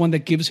 She's the one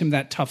that gives him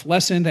that tough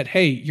lesson that,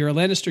 hey, you're a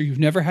Lannister. You've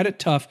never had it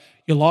tough.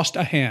 You lost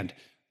a hand.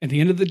 At the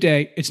end of the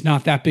day, it's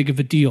not that big of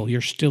a deal.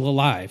 You're still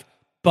alive.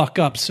 Buck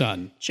up,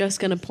 son. Just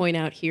going to point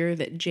out here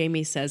that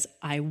Jaime says,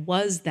 I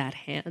was that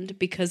hand,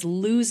 because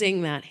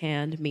losing that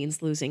hand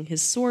means losing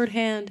his sword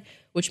hand,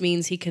 which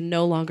means he can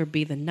no longer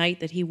be the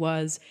knight that he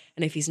was.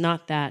 And if he's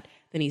not that,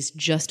 then he's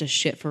just a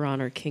shit for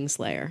honor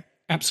Kingslayer.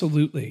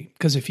 Absolutely.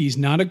 Because if he's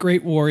not a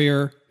great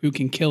warrior who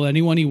can kill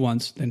anyone he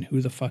wants, then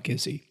who the fuck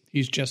is he?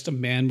 He's just a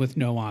man with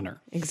no honor.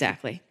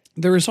 Exactly.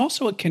 There is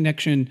also a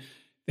connection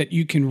that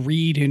you can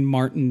read in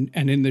Martin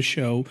and in the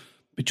show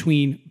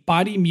between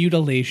body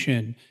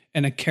mutilation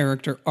and a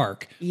character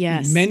arc.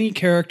 Yes. Many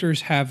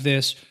characters have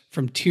this,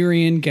 from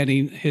Tyrion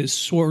getting his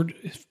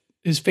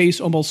face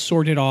almost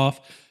sorted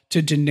off,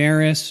 to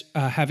Daenerys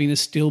having a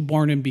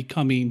stillborn and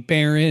becoming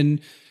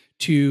barren,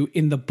 to,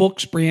 in the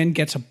books, Brienne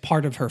gets a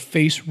part of her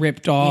face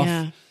ripped off.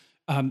 Yeah.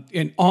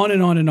 And on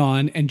and on and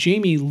on. And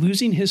Jaime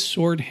losing his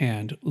sword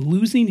hand,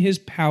 losing his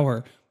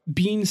power,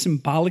 being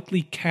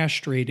symbolically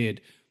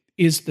castrated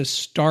is the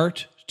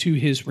start to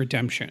his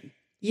redemption.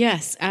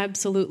 Yes,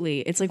 absolutely.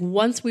 It's like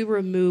once we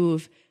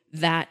remove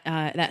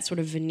that sort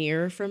of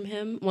veneer from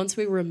him, once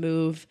we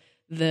remove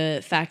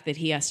the fact that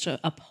he has to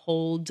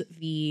uphold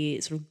the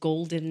sort of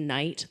golden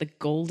knight, the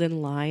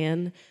golden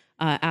lion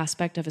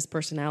aspect of his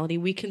personality,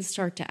 we can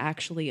start to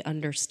actually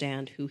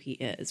understand who he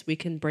is. We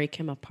can break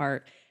him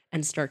apart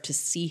and start to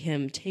see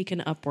him take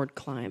an upward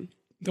climb.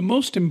 The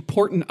most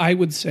important, I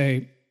would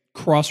say,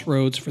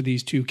 crossroads for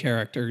these two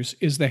characters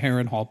is the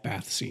Harrenhal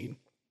bath scene.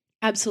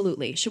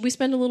 Absolutely. Should we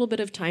spend a little bit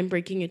of time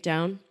breaking it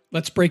down?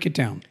 Let's break it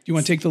down. Do you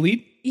want to take the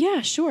lead? Yeah,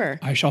 sure.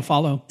 I shall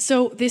follow.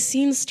 So this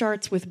scene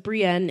starts with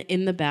Brienne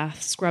in the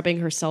bath, scrubbing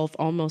herself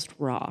almost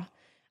raw.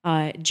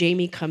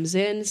 Jaime comes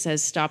in,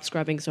 says, stop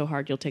scrubbing so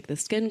hard, you'll take the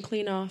skin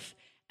clean off,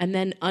 and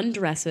then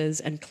undresses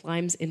and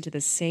climbs into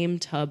the same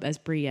tub as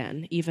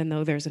Brienne, even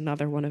though there's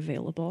another one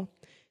available.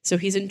 So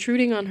he's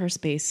intruding on her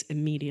space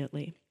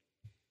immediately.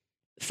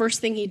 First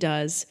thing he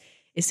does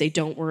is say,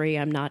 don't worry,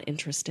 I'm not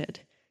interested.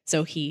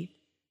 So he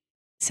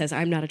says,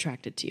 I'm not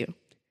attracted to you.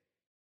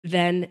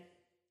 Then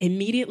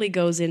immediately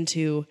goes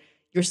into,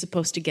 you're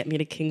supposed to get me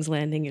to King's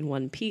Landing in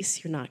one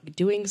piece. You're not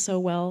doing so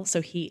well.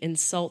 So he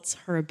insults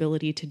her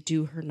ability to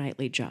do her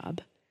nightly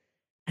job.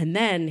 And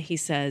then he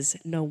says,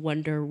 no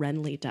wonder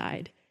Renly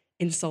died,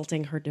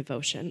 insulting her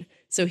devotion.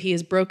 So he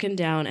has broken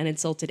down and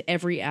insulted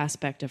every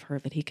aspect of her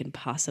that he can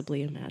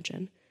possibly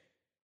imagine.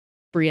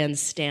 Brienne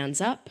stands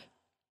up,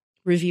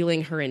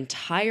 revealing her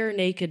entire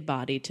naked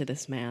body to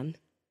this man,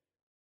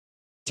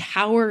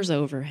 towers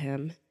over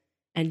him,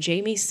 and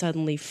Jaime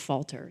suddenly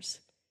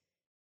falters.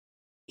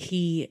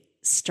 He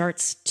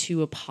starts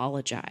to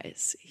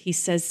apologize. He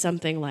says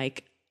something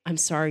like, I'm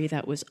sorry,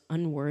 that was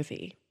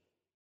unworthy.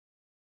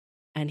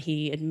 And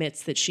he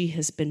admits that she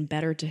has been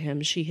better to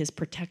him. She has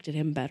protected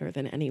him better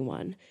than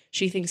anyone.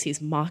 She thinks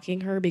he's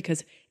mocking her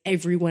because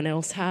everyone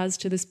else has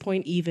to this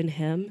point, even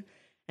him.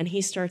 And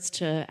he starts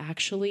to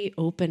actually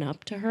open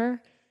up to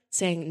her,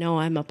 saying, no,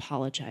 I'm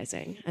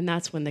apologizing. And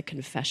that's when the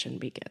confession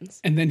begins.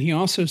 And then he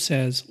also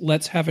says,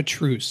 let's have a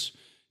truce.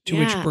 To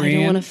which I Brienne,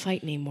 don't want to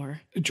fight anymore.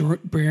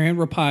 Brienne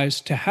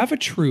replies, to have a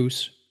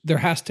truce, there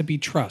has to be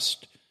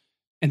trust.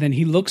 And then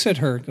he looks at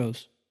her and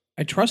goes,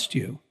 I trust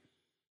you.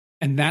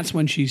 And that's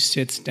when she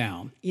sits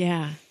down.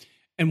 Yeah.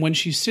 And when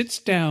she sits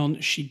down,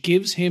 she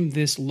gives him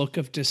this look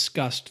of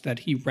disgust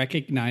that he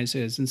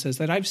recognizes and says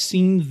that I've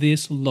seen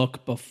this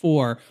look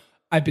before.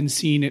 I've been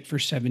seeing it for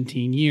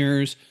 17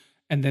 years.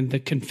 And then the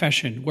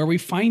confession, where we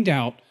find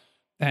out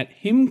that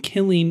him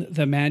killing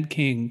the Mad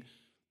King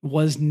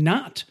was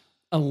not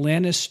a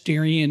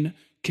Lannisterian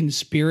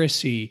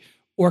conspiracy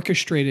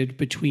orchestrated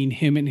between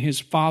him and his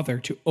father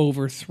to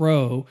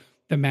overthrow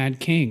the Mad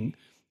King.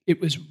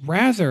 It was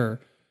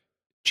rather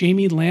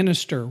Jaime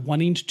Lannister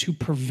wanting to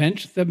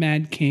prevent the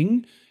Mad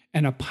King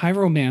and a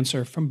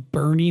pyromancer from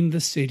burning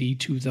the city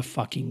to the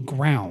fucking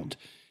ground.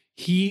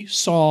 He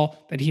saw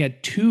that he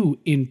had two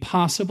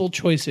impossible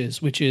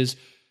choices, which is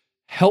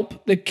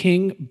help the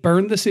king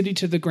burn the city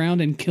to the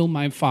ground and kill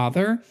my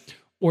father,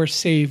 or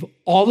save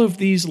all of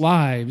these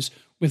lives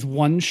with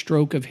one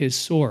stroke of his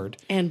sword.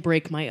 And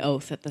break my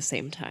oath at the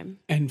same time.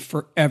 And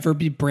forever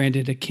be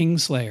branded a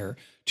Kingslayer.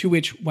 To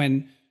which,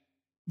 when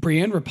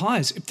Brienne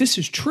replies, if this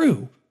is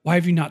true, why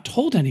have you not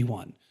told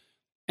anyone?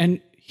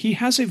 And he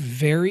has a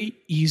very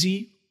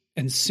easy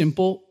and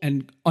simple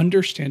and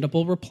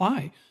understandable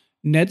reply.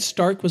 Ned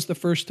Stark was the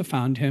first to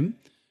find him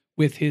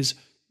with his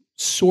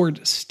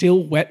sword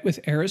still wet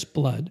with Aerys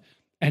blood,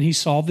 and he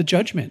saw the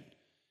judgment.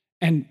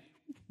 And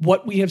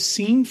what we have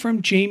seen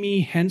from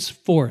Jaime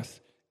henceforth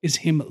is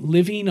him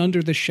living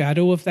under the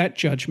shadow of that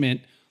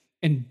judgment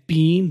and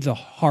being the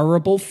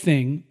horrible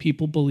thing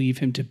people believe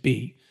him to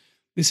be.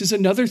 This is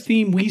another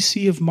theme we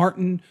see of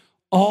Martin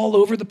all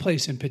over the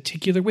place, in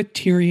particular with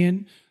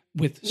Tyrion,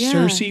 with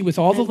Cersei, with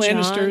all the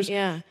And Jon,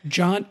 Lannisters,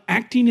 Jon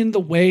acting in the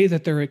way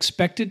that they're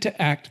expected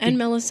to act. And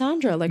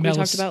Melisandre, like we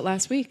talked about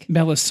last week.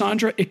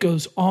 Melisandre, it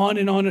goes on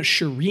and on.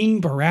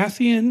 Shireen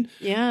Baratheon,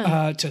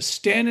 to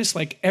Stannis,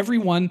 like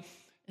everyone.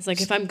 It's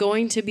like, if I'm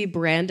going to be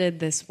branded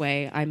this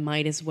way, I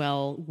might as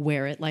well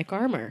wear it like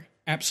armor.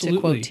 Absolutely.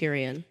 To quote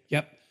Tyrion.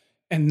 Yep.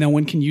 And no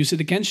one can use it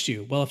against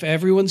you. Well, if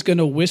everyone's going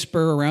to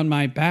whisper around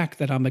my back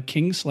that I'm a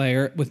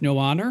Kingslayer with no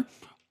honor,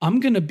 I'm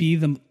going to be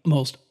the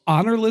most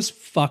honorless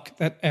fuck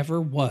that ever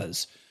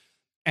was.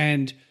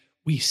 And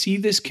we see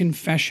this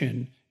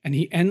confession, and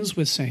he ends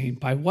with saying,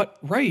 by what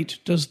right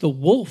does the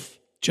wolf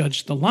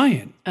judge the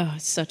lion? Oh,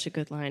 it's such a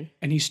good line.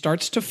 And he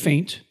starts to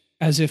faint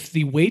as if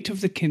the weight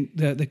of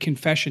the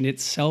confession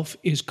itself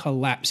is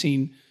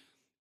collapsing.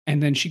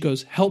 And then she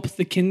goes, help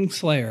the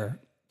Kingslayer,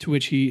 to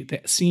which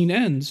the scene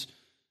ends.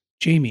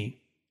 Jaime,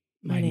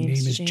 my name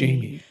is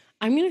Jaime.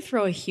 I'm going to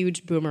throw a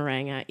huge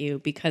boomerang at you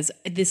because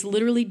this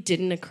literally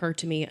didn't occur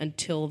to me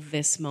until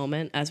this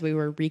moment as we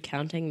were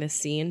recounting this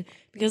scene,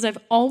 because I've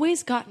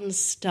always gotten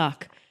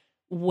stuck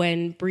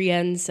when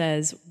Brienne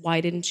says,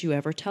 why didn't you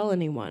ever tell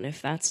anyone?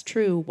 If that's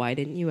true, why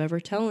didn't you ever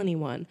tell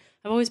anyone?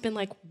 I've always been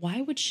like,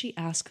 why would she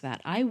ask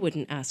that? I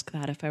wouldn't ask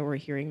that if I were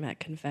hearing that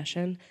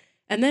confession.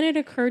 And then it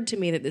occurred to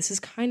me that this is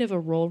kind of a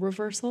role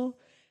reversal.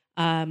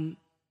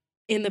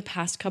 In the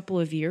past couple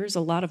of years,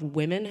 a lot of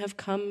women have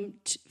come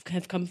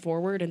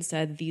forward and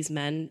said, these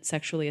men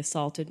sexually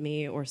assaulted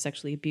me or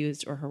sexually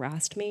abused or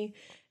harassed me.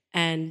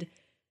 And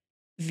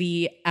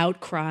the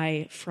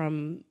outcry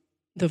from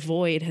the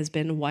void has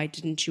been, why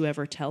didn't you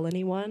ever tell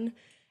anyone?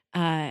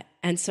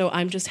 And so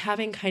I'm just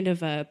having kind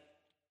of an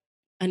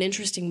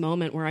interesting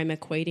moment where I'm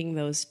equating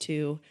those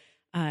two.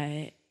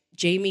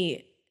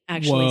 Jaime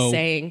actually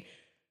saying,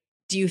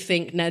 do you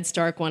think Ned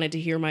Stark wanted to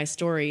hear my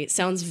story? It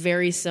sounds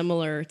very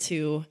similar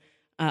to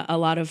a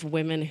lot of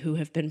women who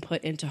have been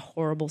put into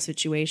horrible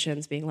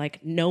situations being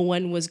like, no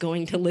one was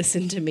going to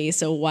listen to me,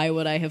 so why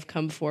would I have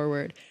come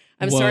forward?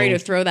 I'm sorry to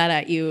throw that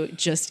at you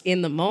just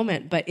in the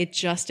moment, but it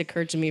just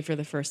occurred to me for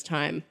the first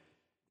time.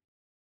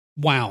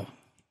 Wow.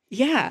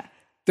 Yeah.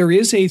 There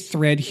is a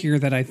thread here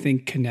that I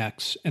think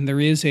connects, and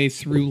there is a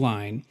through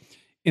line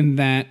in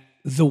that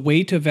the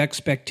weight of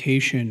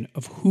expectation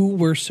of who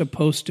we're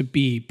supposed to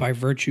be by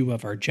virtue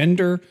of our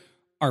gender,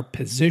 our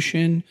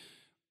position,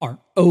 our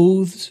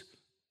oaths,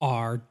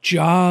 our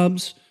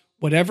jobs,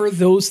 whatever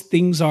those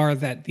things are,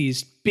 that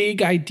these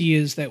big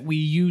ideas that we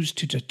use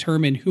to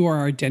determine who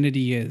our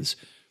identity is,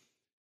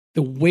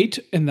 the weight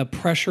and the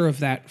pressure of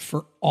that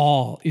for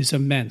all is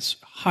immense,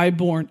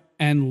 highborn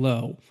and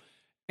low.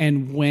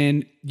 And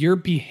when your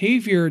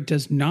behavior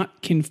does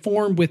not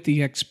conform with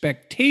the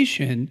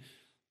expectation,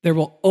 there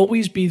will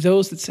always be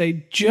those that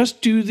say,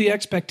 just do the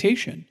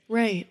expectation.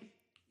 Right.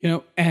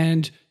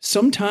 And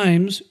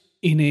sometimes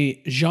in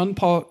a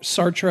Jean-Paul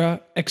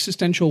Sartre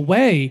existential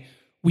way,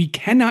 we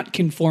cannot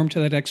conform to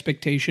that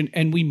expectation,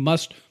 and we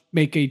must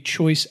make a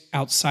choice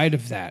outside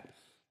of that.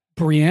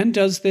 Brienne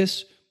does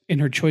this in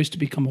her choice to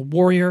become a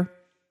warrior.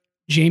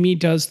 Jaime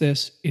does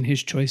this in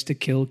his choice to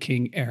kill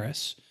King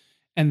Aerys.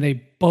 And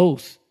they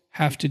both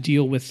have to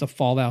deal with the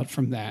fallout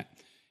from that.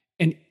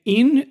 And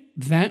in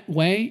that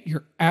way,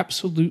 you're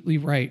absolutely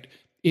right.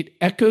 It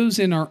echoes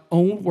in our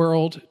own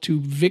world to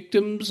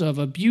victims of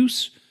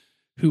abuse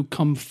who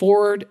come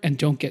forward and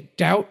don't get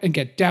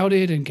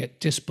doubted and get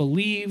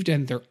disbelieved,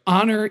 and their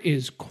honor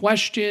is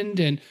questioned,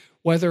 and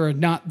whether or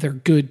not they're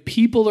good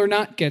people or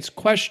not gets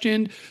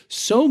questioned,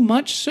 so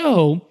much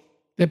so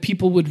that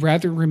people would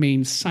rather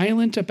remain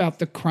silent about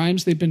the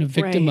crimes they've been a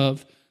victim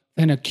of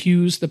than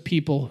accuse the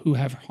people who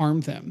have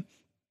harmed them.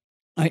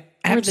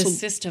 Or the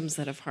systems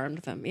that have harmed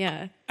them,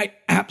 yeah. I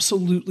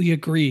absolutely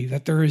agree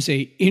that there is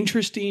a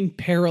interesting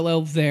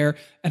parallel there,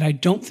 and I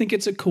don't think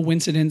it's a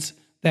coincidence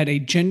that a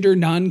gender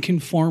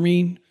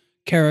non-conforming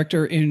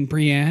character in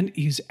Brienne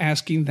is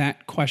asking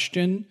that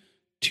question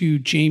to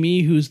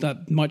Jaime, who's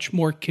the much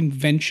more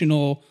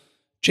conventional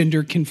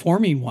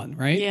gender-conforming one,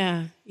 right?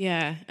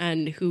 Yeah,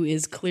 and who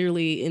is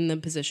clearly in the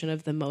position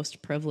of the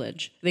most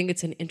privilege. I think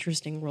it's an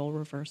interesting role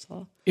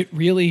reversal. It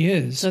really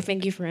is. So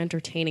thank you for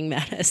entertaining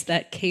that, as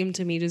that came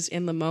to me just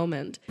in the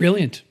moment.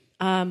 Brilliant.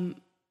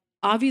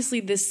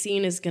 Obviously, this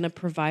scene is going to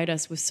provide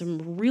us with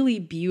some really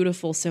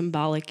beautiful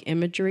symbolic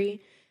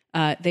imagery.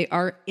 They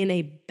are in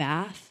a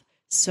bath.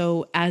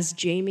 So as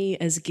Jaime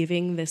is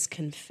giving this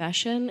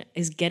confession,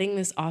 is getting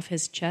this off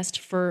his chest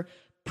for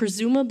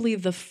presumably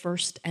the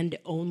first and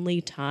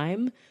only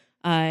time,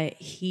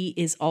 he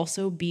is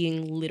also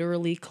being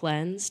literally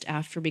cleansed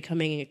after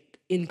becoming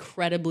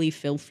incredibly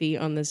filthy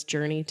on this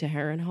journey to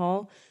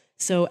Harrenhal.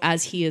 So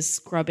as he is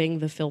scrubbing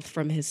the filth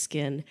from his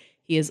skin,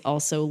 he is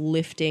also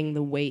lifting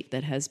the weight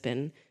that has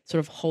been sort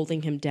of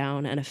holding him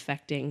down and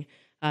affecting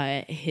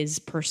his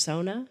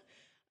persona.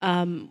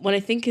 What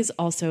I think is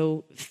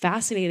also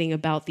fascinating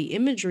about the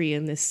imagery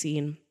in this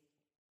scene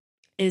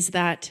is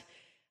that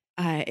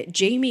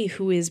Jaime,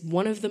 who is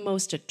one of the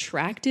most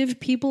attractive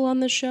people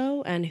on the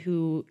show and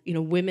who,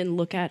 women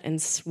look at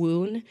and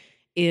swoon,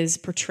 is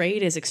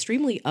portrayed as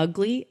extremely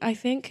ugly, I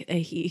think.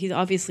 He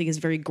obviously is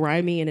very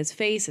grimy in his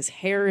face. His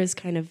hair is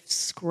kind of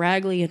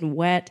scraggly and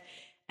wet,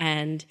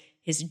 and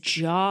his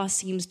jaw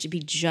seems to be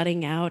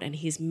jutting out, and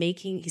he's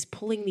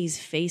pulling these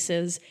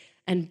faces.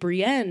 And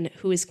Brienne,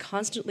 who is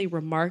constantly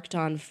remarked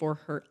on for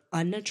her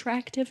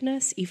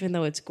unattractiveness, even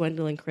though it's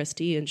Gwendolyn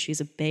Christie and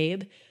she's a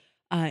babe,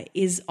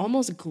 is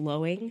almost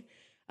glowing.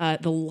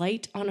 The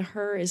light on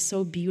her is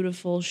so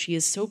beautiful. She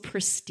is so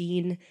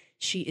pristine.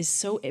 She is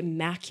so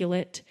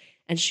immaculate.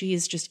 And she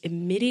is just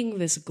emitting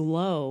this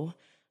glow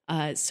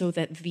so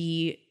that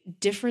the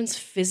difference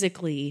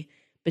physically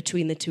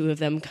between the two of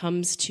them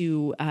comes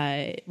to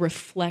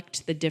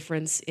reflect the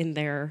difference in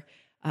their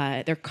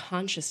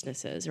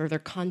consciousnesses or their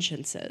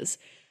consciences.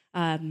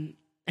 And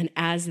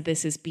as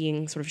this is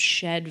being sort of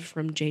shed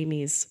from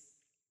Jaime's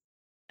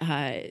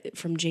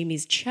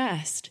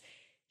chest,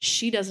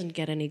 she doesn't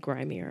get any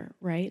grimier,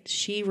 right?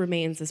 She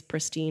remains as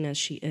pristine as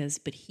she is,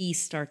 but he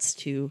starts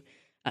to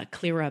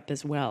clear up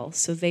as well.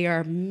 So they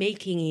are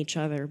making each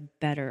other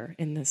better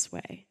in this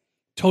way.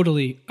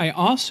 Totally. I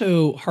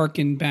also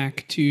hearken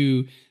back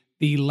to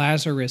the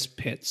Lazarus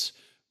pits,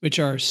 which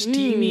are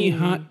steamy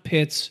hot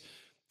pits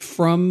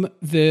from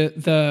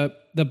the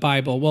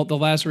Bible. Well, the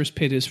Lazarus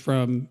pit is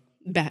from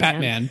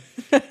Batman.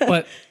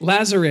 But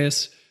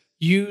Lazarus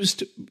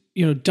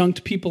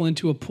dunked people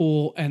into a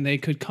pool and they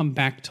could come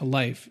back to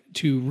life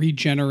to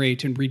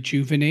regenerate and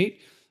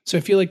rejuvenate. So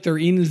I feel like they're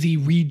in the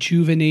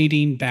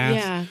rejuvenating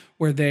bath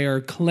where they are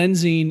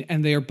cleansing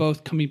and they are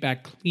both coming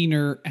back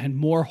cleaner and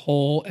more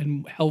whole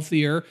and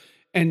healthier.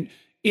 And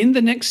in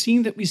the next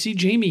scene that we see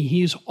Jaime,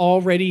 he's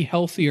already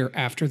healthier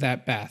after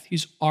that bath.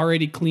 He's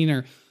already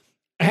cleaner.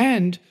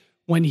 And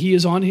when he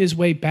is on his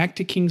way back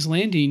to King's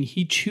Landing,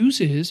 he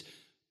chooses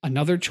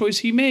another choice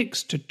he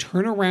makes to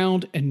turn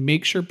around and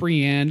make sure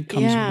Brienne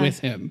comes with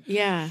him.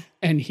 Yeah.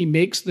 And he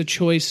makes the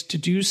choice to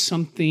do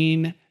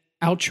something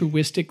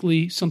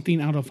altruistically,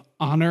 something out of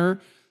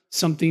honor,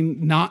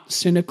 something not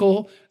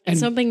cynical. And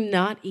something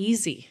not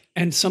easy.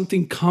 And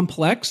something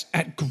complex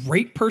at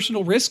great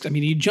personal risk. I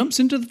mean, he jumps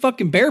into the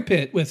fucking bear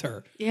pit with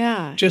her.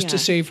 Yeah. Just to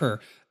save her.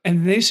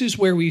 And this is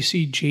where we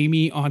see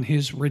Jaime on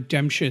his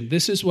redemption.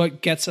 This is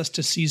what gets us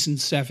to season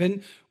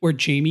 7, where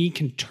Jaime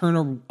can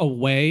turn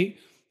away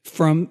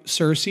from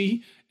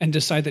Cersei and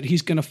decide that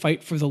he's going to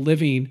fight for the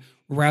living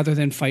rather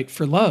than fight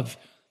for love.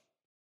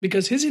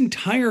 Because his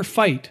entire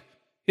fight,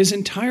 his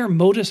entire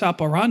modus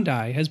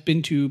operandi has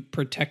been to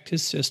protect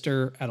his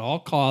sister at all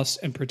costs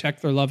and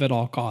protect their love at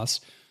all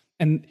costs.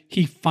 And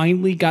he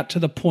finally got to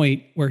the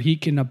point where he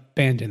can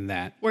abandon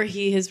that. Where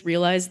he has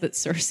realized that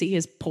Cersei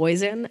is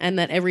poison and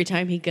that every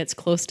time he gets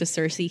close to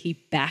Cersei,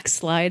 he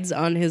backslides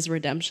on his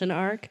redemption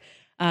arc.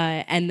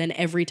 And then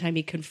every time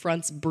he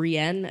confronts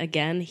Brienne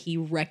again, he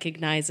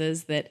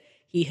recognizes that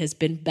he has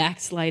been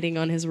backsliding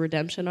on his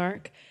redemption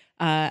arc.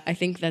 I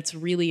think that's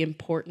really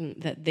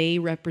important that they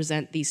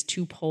represent these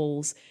two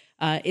poles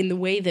in the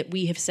way that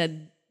we have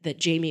said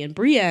that Jaime and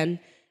Brienne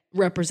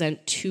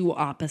represent two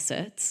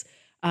opposites.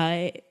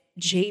 Brienne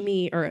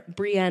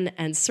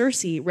and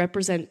Cersei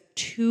represent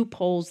two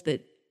poles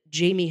that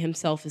Jaime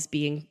himself is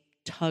being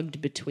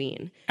tugged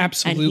between.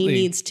 Absolutely. And he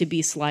needs to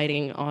be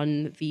sliding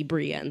on the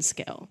Brienne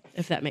scale,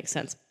 if that makes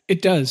sense.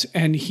 It does.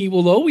 And he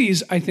will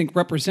always, I think,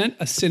 represent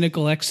a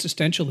cynical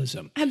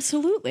existentialism.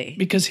 Absolutely.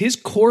 Because his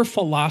core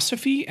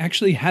philosophy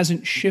actually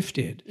hasn't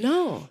shifted.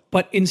 No.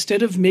 But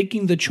instead of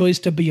making the choice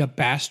to be a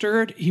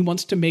bastard, he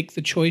wants to make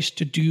the choice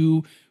to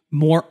do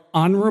more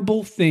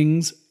honorable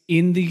things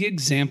in the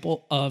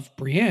example of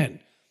Brienne.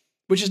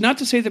 Which is not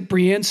to say that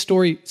Brienne's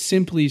story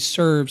simply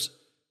serves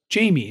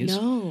Jaime's.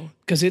 No.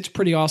 Because it's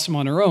pretty awesome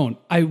on her own.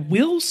 I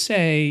will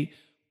say,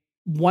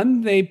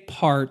 when they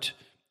part,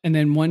 and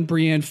then when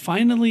Brienne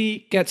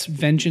finally gets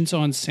vengeance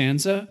on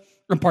Stannis,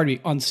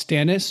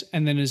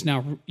 and then is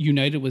now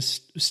united with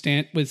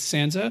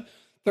Sansa,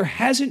 there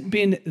hasn't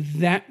been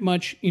that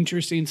much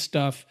interesting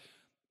stuff,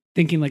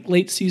 thinking like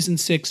late season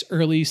 6,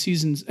 early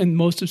seasons, and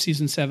most of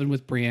season 7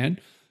 with Brienne.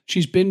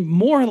 She's been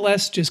more or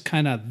less just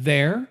kind of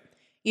there.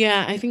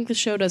 Yeah, I think the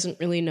show doesn't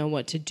really know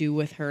what to do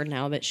with her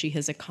now that she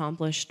has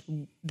accomplished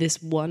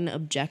this one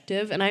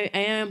objective. And I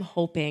am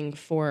hoping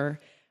for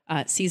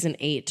season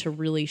 8 to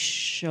really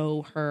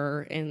show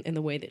her in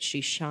the way that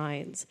she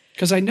shines.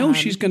 Because I know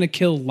she's going to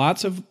kill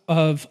lots of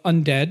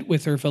undead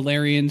with her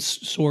Valyrian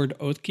sword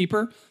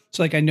Oathkeeper.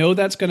 So I know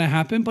that's going to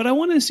happen, but I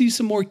want to see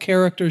some more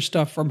character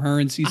stuff from her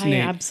in season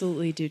 8. I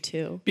absolutely do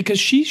too. Because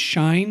she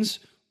shines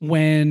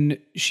when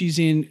she's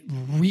in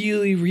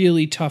really,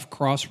 really tough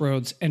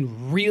crossroads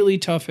and really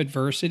tough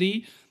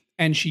adversity,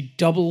 and she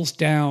doubles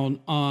down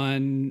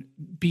on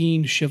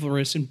being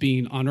chivalrous and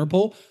being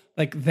honorable.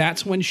 Like,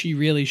 that's when she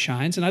really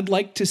shines. And I'd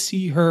like to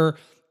see her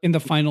in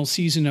the final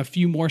season, a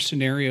few more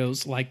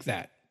scenarios like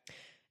that.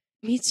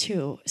 Me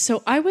too.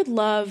 So I would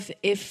love,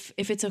 if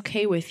it's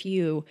okay with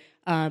you,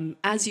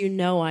 as you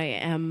know, I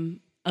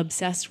am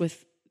obsessed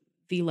with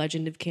The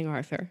Legend of King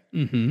Arthur.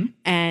 Mm-hmm.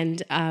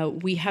 And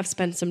we have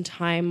spent some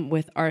time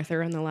with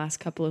Arthur in the last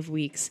couple of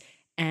weeks.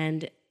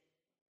 And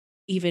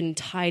even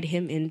tied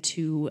him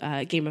into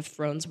Game of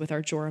Thrones with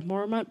our Jorah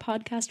Mormont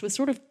podcast, was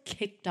sort of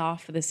kicked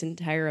off this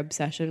entire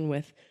obsession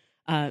with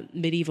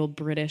medieval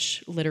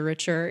British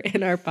literature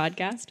in our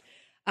podcast.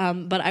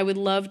 But I would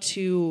love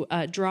to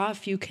draw a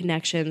few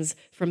connections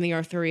from the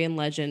Arthurian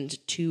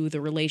legend to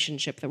the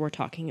relationship that we're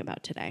talking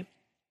about today.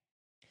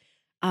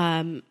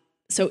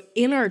 So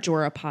in our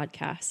Jorah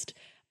podcast,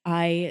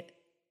 I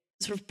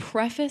sort of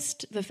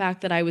prefaced the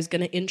fact that I was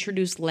going to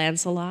introduce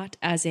Lancelot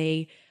as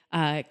a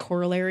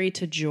corollary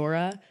to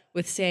Jorah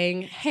with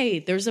saying, hey,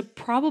 there's a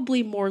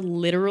probably more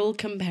literal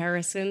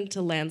comparison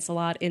to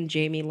Lancelot in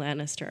Jaime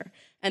Lannister.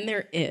 And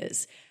there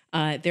is.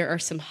 There are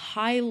some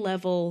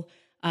high-level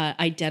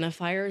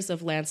identifiers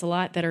of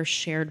Lancelot that are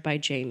shared by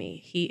Jaime.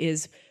 He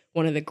is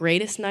one of the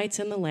greatest knights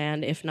in the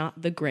land, if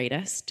not the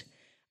greatest.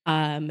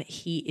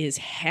 He is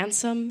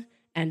handsome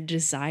and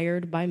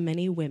desired by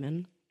many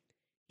women.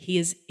 He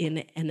is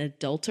in an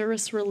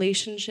adulterous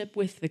relationship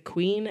with the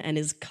queen and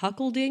is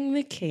cuckolding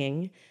the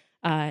king.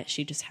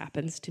 She just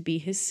happens to be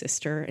his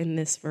sister in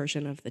this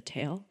version of the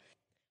tale.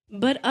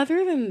 But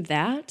other than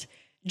that,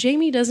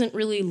 Jaime doesn't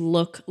really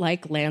look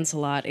like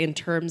Lancelot in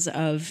terms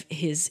of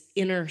his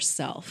inner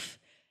self.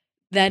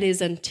 That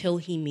is until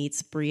he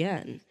meets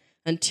Brienne,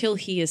 until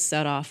he is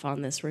set off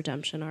on this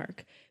redemption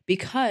arc.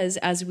 Because,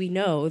 as we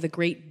know, the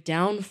great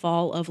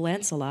downfall of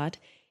Lancelot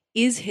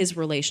is his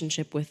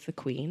relationship with the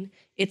queen.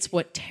 It's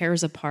what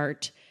tears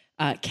apart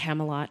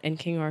Camelot and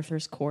King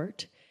Arthur's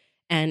court.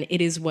 And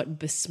it is what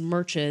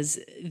besmirches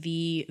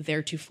the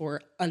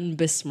theretofore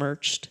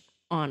unbesmirched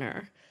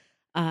honor.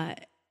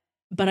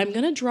 But I'm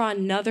going to draw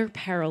another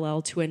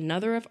parallel to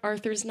another of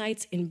Arthur's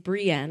knights in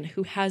Brienne,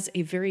 who has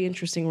a very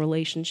interesting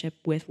relationship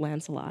with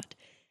Lancelot,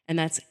 and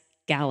that's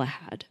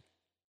Galahad.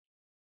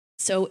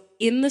 So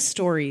in the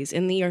stories,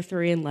 in the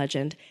Arthurian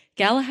legend,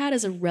 Galahad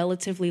is a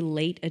relatively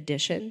late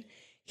addition.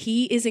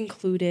 He is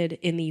included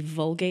in the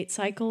Vulgate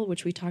cycle,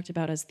 which we talked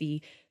about as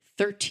the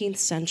 13th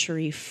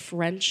century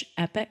French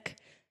epic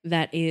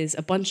that is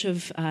a bunch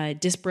of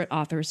disparate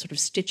authors sort of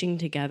stitching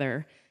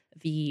together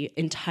the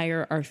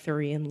entire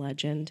Arthurian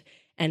legend.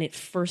 And it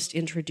first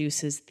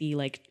introduces the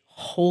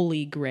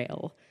Holy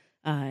Grail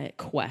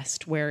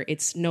quest, where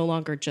it's no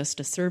longer just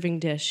a serving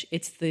dish,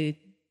 it's the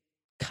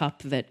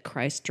cup that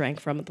Christ drank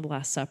from at the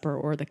Last Supper,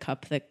 or the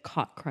cup that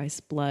caught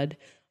Christ's blood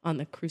on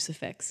the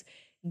crucifix.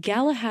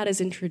 Galahad is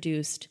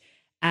introduced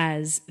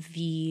as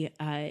the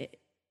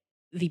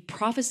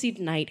prophesied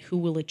knight who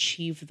will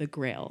achieve the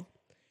Grail.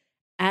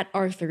 At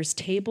Arthur's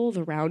table,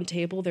 the Round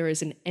Table, there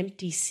is an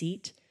empty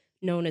seat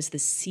known as the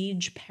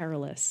Siege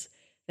Perilous,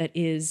 that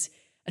is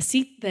a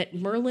seat that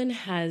Merlin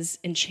has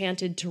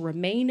enchanted to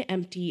remain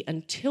empty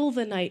until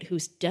the knight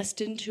who's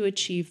destined to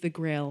achieve the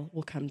Grail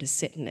will come to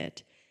sit in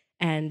it.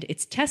 And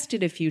it's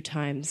tested a few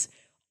times,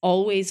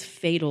 always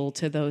fatal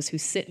to those who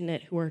sit in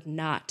it who are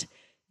not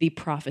the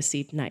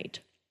prophesied knight.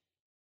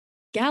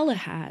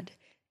 Galahad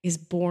is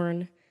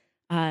born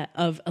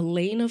of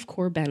Elaine of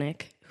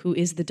Corbenic, who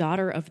is the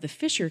daughter of the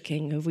Fisher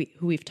King,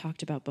 who we've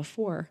talked about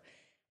before,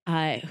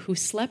 who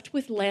slept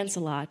with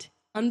Lancelot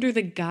under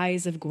the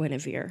guise of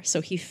Guinevere.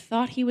 So he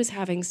thought he was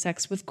having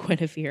sex with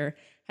Guinevere,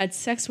 had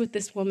sex with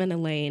this woman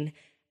Elaine,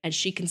 and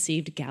she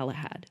conceived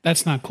Galahad.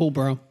 That's not cool,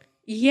 bro.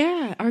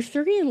 Yeah,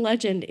 Arthurian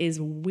legend is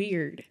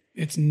weird.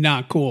 It's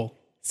not cool.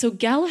 So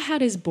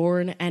Galahad is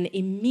born and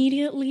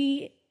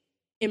immediately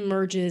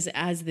emerges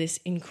as this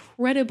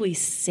incredibly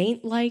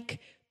saint-like,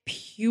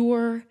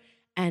 pure,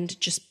 and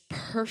just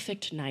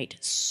perfect knight.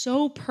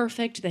 So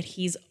perfect that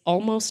he's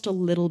almost a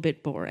little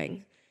bit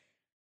boring.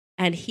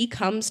 And he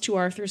comes to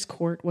Arthur's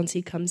court once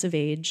he comes of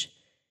age,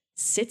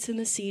 sits in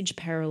the Siege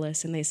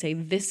Perilous, and they say,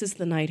 this is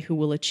the knight who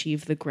will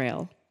achieve the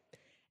Grail.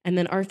 And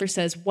then Arthur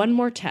says, one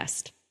more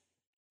test.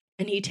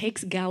 And he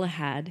takes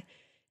Galahad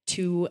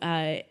to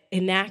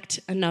enact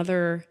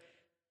another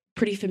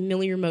pretty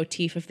familiar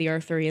motif of the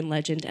Arthurian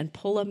legend and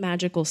pull a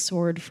magical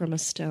sword from a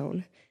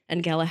stone.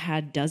 And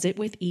Galahad does it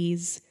with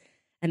ease.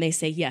 And they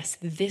say, yes,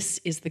 this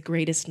is the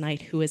greatest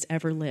knight who has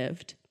ever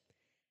lived.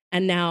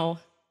 And now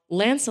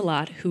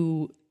Lancelot,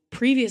 who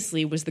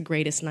previously was the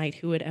greatest knight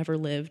who had ever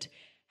lived,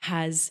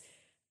 has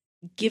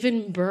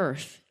given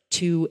birth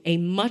to a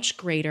much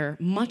greater,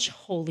 much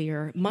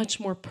holier, much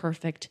more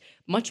perfect,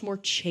 much more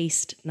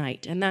chaste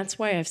knight. And that's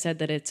why I've said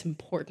that it's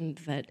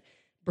important that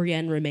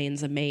Brienne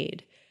remains a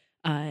maid.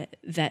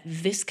 That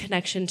this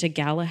connection to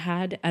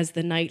Galahad as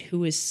the knight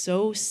who is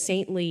so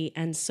saintly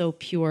and so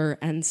pure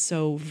and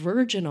so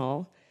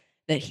virginal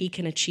that he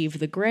can achieve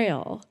the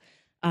Grail,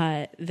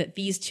 that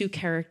these two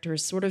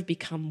characters sort of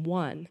become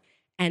one.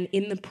 And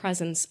in the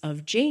presence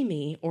of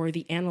Jaime, or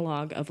the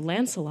analog of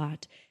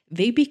Lancelot,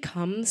 they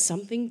become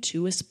something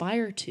to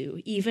aspire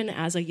to, even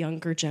as a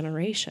younger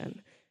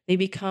generation. They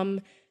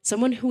become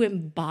someone who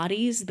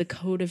embodies the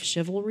code of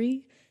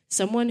chivalry,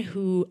 someone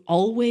who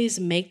always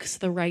makes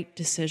the right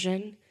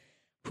decision,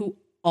 who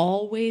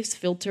always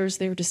filters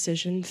their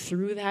decision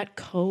through that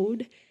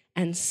code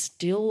and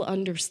still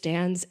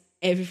understands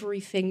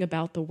everything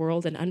about the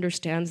world and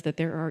understands that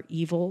there are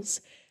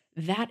evils.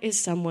 That is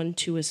someone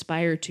to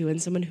aspire to,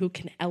 and someone who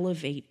can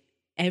elevate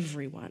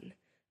everyone.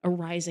 A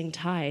rising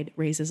tide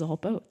raises all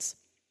boats.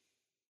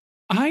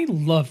 I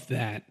love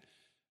that.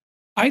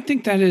 I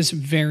think that is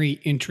very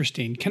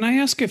interesting. Can I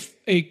ask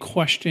a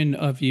question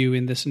of you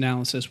in this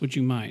analysis? Would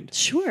you mind?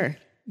 Sure.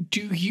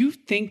 Do you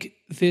think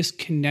this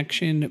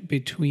connection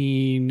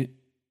between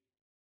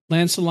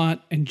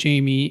Lancelot and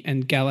Jaime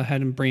and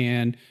Galahad and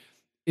Brienne,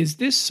 is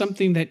this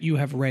something that you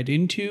have read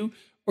into,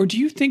 or do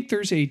you think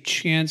there's a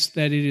chance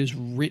that it is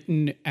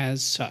written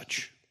as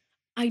such?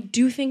 I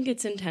do think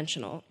it's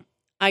intentional.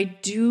 I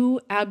do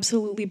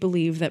absolutely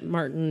believe that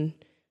Martin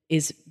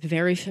is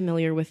very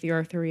familiar with the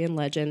Arthurian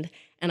legend,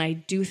 and I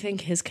do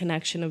think his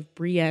connection of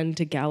Brienne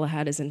to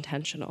Galahad is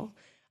intentional.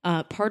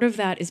 Part of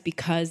that is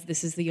because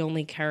this is the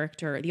only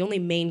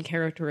main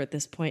character at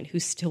this point who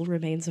still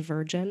remains a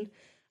virgin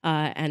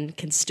and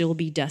can still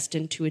be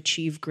destined to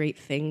achieve great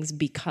things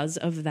because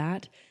of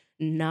that.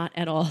 Not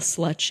at all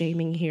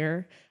slut-shaming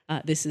here.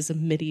 This is a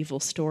medieval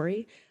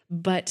story.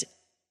 But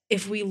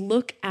if we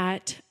look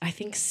at, I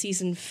think,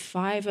 season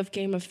 5 of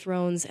Game of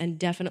Thrones and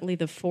definitely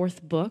the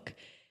 4th book,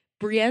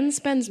 Brienne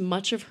spends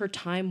much of her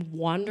time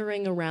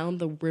wandering around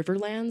the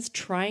Riverlands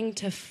trying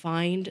to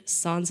find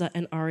Sansa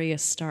and Arya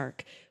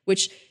Stark,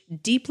 which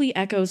deeply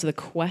echoes the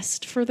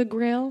quest for the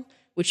Grail,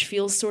 which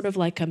feels sort of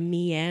like a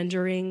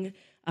meandering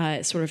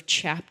sort of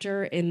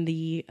chapter in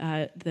the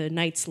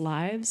knights'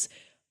 lives,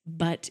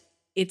 but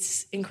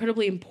it's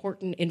incredibly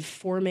important in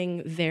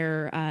forming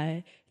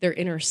their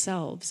inner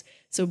selves.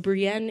 So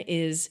Brienne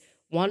is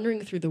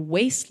wandering through the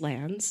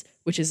wastelands,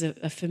 which is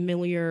a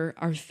familiar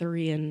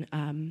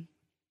Arthurian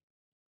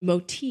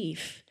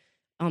motif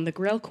on the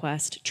Grail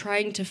quest,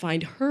 trying to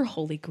find her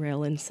holy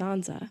grail in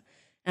Sansa.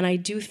 And I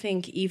do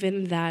think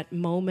even that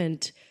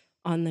moment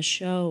on the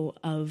show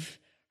of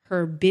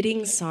her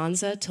bidding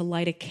Sansa to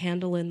light a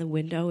candle in the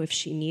window if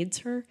she needs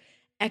her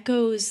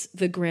echoes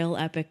the Grail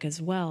epic as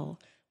well,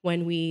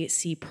 when we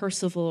see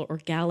Percival or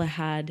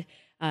Galahad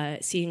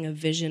seeing a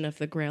vision of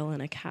the Grail in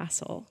a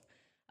castle.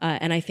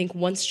 And I think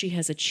once she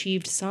has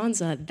achieved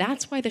Sansa,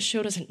 that's why the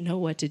show doesn't know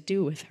what to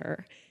do with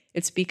her.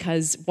 It's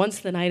because once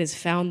the knight has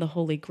found the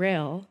Holy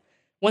Grail,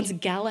 once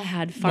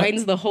Galahad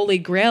finds the Holy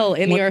Grail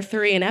in the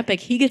Arthurian epic,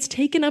 he gets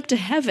taken up to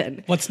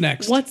heaven. What's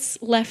next? What's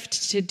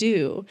left to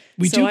do?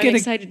 I'm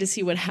excited to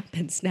see what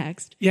happens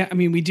next. Yeah, I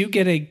mean, we do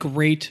get a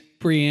great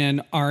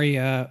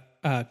Brienne-Arya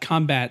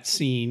combat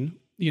scene.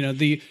 You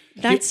know,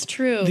 that's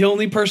true. The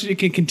only person who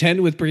can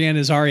contend with Brienne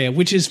is Arya,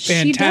 which is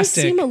fantastic. She does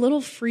seem a little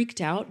freaked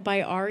out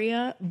by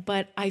Arya,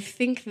 but I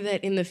think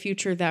that in the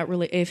future,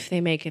 if they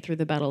make it through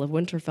the Battle of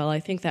Winterfell, I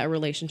think that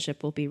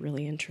relationship will be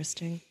really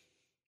interesting.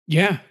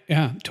 Yeah,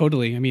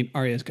 totally. I mean,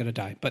 Arya's going to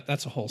die, but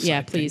that's a whole side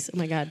Yeah, please. thing.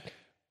 Oh my God.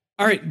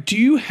 All right. Do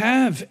you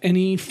have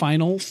any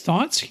final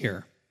thoughts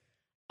here?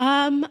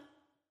 Do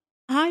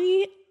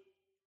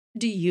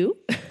you?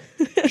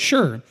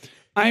 Sure.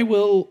 I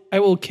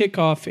will kick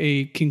off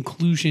a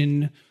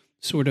conclusion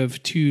sort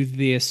of to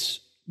this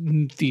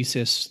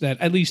thesis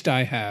that at least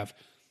I have.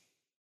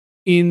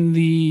 In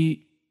the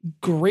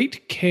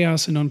great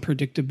chaos and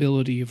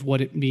unpredictability of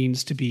what it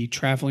means to be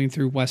traveling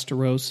through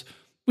Westeros,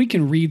 we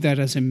can read that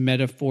as a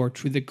metaphor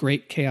to the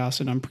great chaos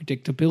and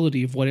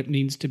unpredictability of what it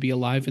means to be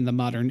alive in the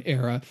modern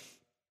era.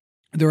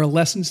 There are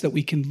lessons that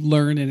we can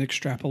learn and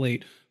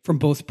extrapolate from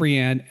both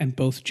Brienne and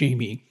both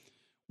Jaime.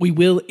 We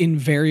will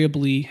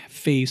invariably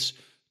face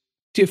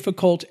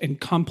difficult and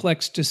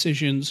complex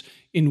decisions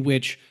in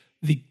which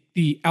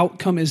the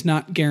outcome is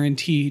not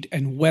guaranteed,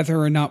 and whether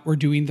or not we're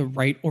doing the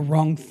right or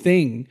wrong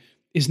thing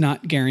is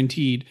not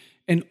guaranteed.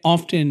 And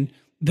often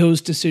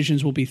those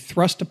decisions will be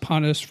thrust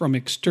upon us from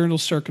external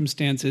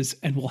circumstances,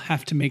 and we'll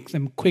have to make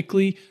them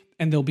quickly,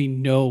 and there'll be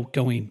no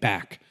going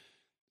back.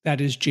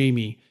 That is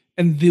Jaime.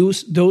 And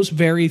those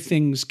very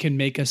things can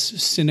make us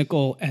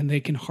cynical, and they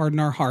can harden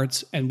our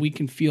hearts, and we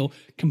can feel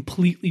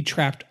completely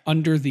trapped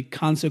under the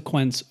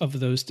consequence of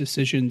those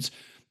decisions.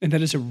 And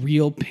that is a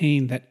real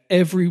pain that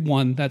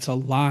everyone that's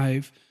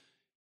alive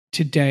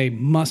today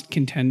must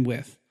contend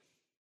with.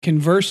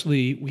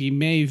 Conversely, we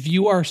may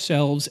view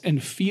ourselves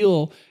and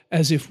feel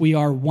as if we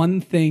are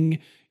one thing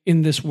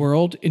in this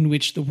world in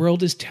which the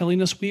world is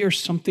telling us we are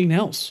something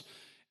else.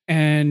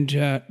 And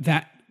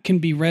that can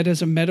be read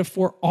as a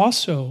metaphor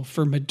also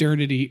for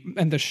modernity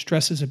and the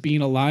stresses of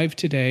being alive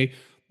today,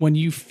 when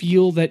you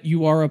feel that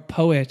you are a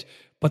poet,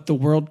 but the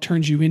world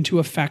turns you into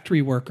a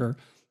factory worker.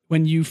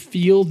 When you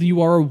feel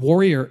you are a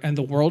warrior and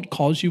the world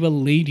calls you a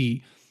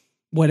lady.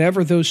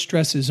 Whatever those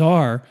stresses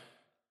are,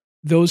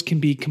 those can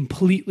be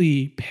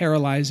completely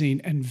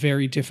paralyzing and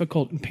very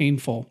difficult and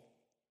painful.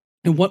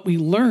 And what we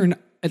learn,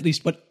 at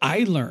least what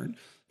I learn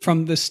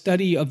from the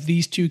study of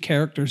these two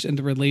characters and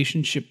the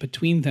relationship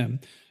between them,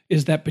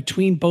 is that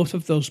between both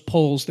of those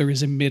poles, there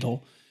is a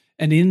middle.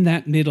 And in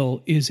that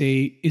middle is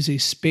a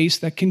space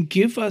that can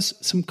give us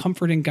some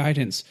comfort and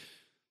guidance.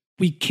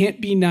 We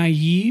can't be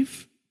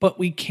naive, but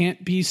we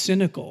can't be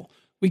cynical.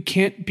 We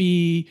can't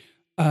be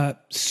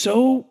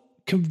so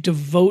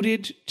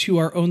devoted to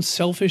our own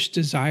selfish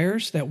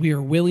desires that we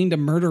are willing to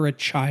murder a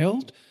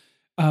child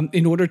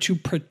in order to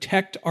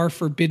protect our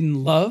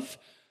forbidden love.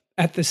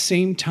 at the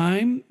same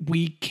time,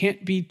 we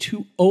can't be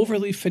too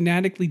overly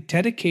fanatically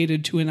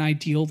dedicated to an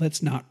ideal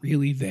that's not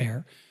really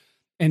there.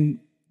 And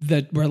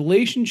the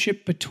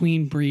relationship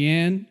between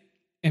Brienne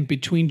and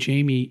between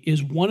Jaime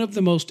is one of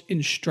the most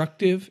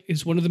instructive,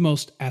 is one of the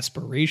most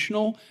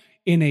aspirational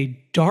in a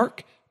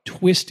dark,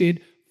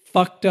 twisted,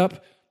 fucked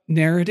up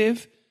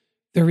narrative.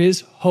 There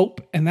is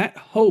hope, and that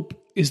hope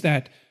is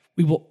that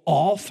we will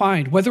all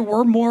find, whether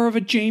we're more of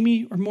a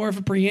Jaime or more of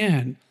a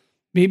Brienne,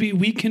 maybe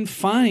we can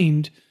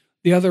find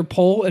the other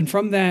pole, and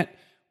from that,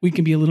 we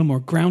can be a little more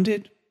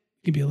grounded,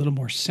 we can be a little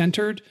more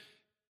centered,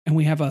 and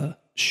we have a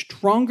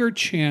stronger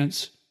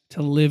chance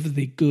to live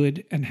the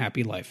good and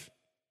happy life.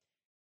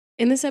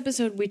 In this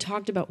episode, we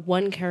talked about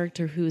one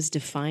character who is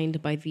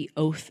defined by the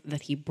oath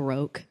that he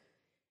broke,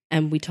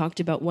 and we talked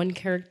about one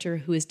character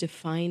who is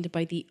defined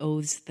by the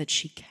oaths that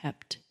she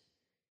kept.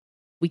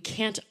 We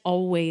can't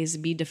always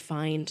be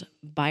defined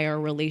by our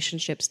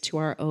relationships to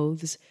our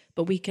oaths,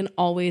 but we can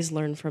always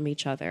learn from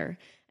each other.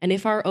 And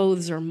if our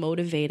oaths are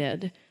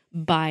motivated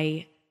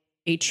by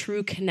a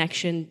true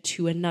connection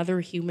to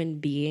another human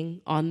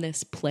being on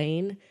this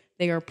plane,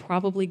 they are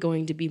probably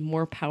going to be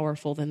more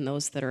powerful than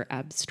those that are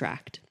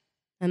abstract.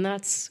 And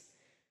that's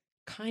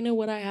kind of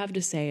what I have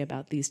to say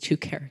about these two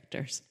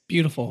characters.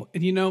 Beautiful.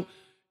 And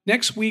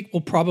next week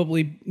we'll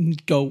probably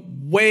go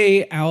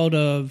way out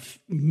of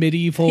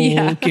medieval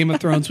Game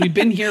of Thrones. We've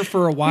been here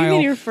for a while.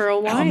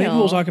 Maybe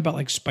we'll talk about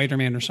like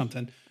Spider-Man or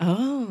something.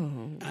 Oh.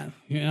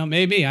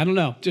 Maybe. I don't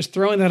know. Just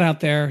throwing that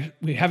out there.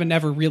 We haven't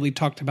ever really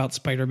talked about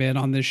Spider-Man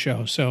on this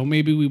show, so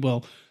maybe we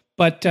will.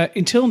 But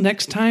until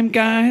next time,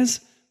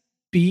 guys,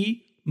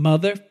 be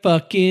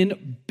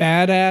motherfucking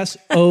badass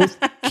oath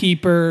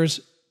keepers.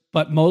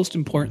 But most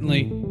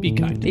importantly, be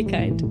kind. Be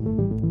kind.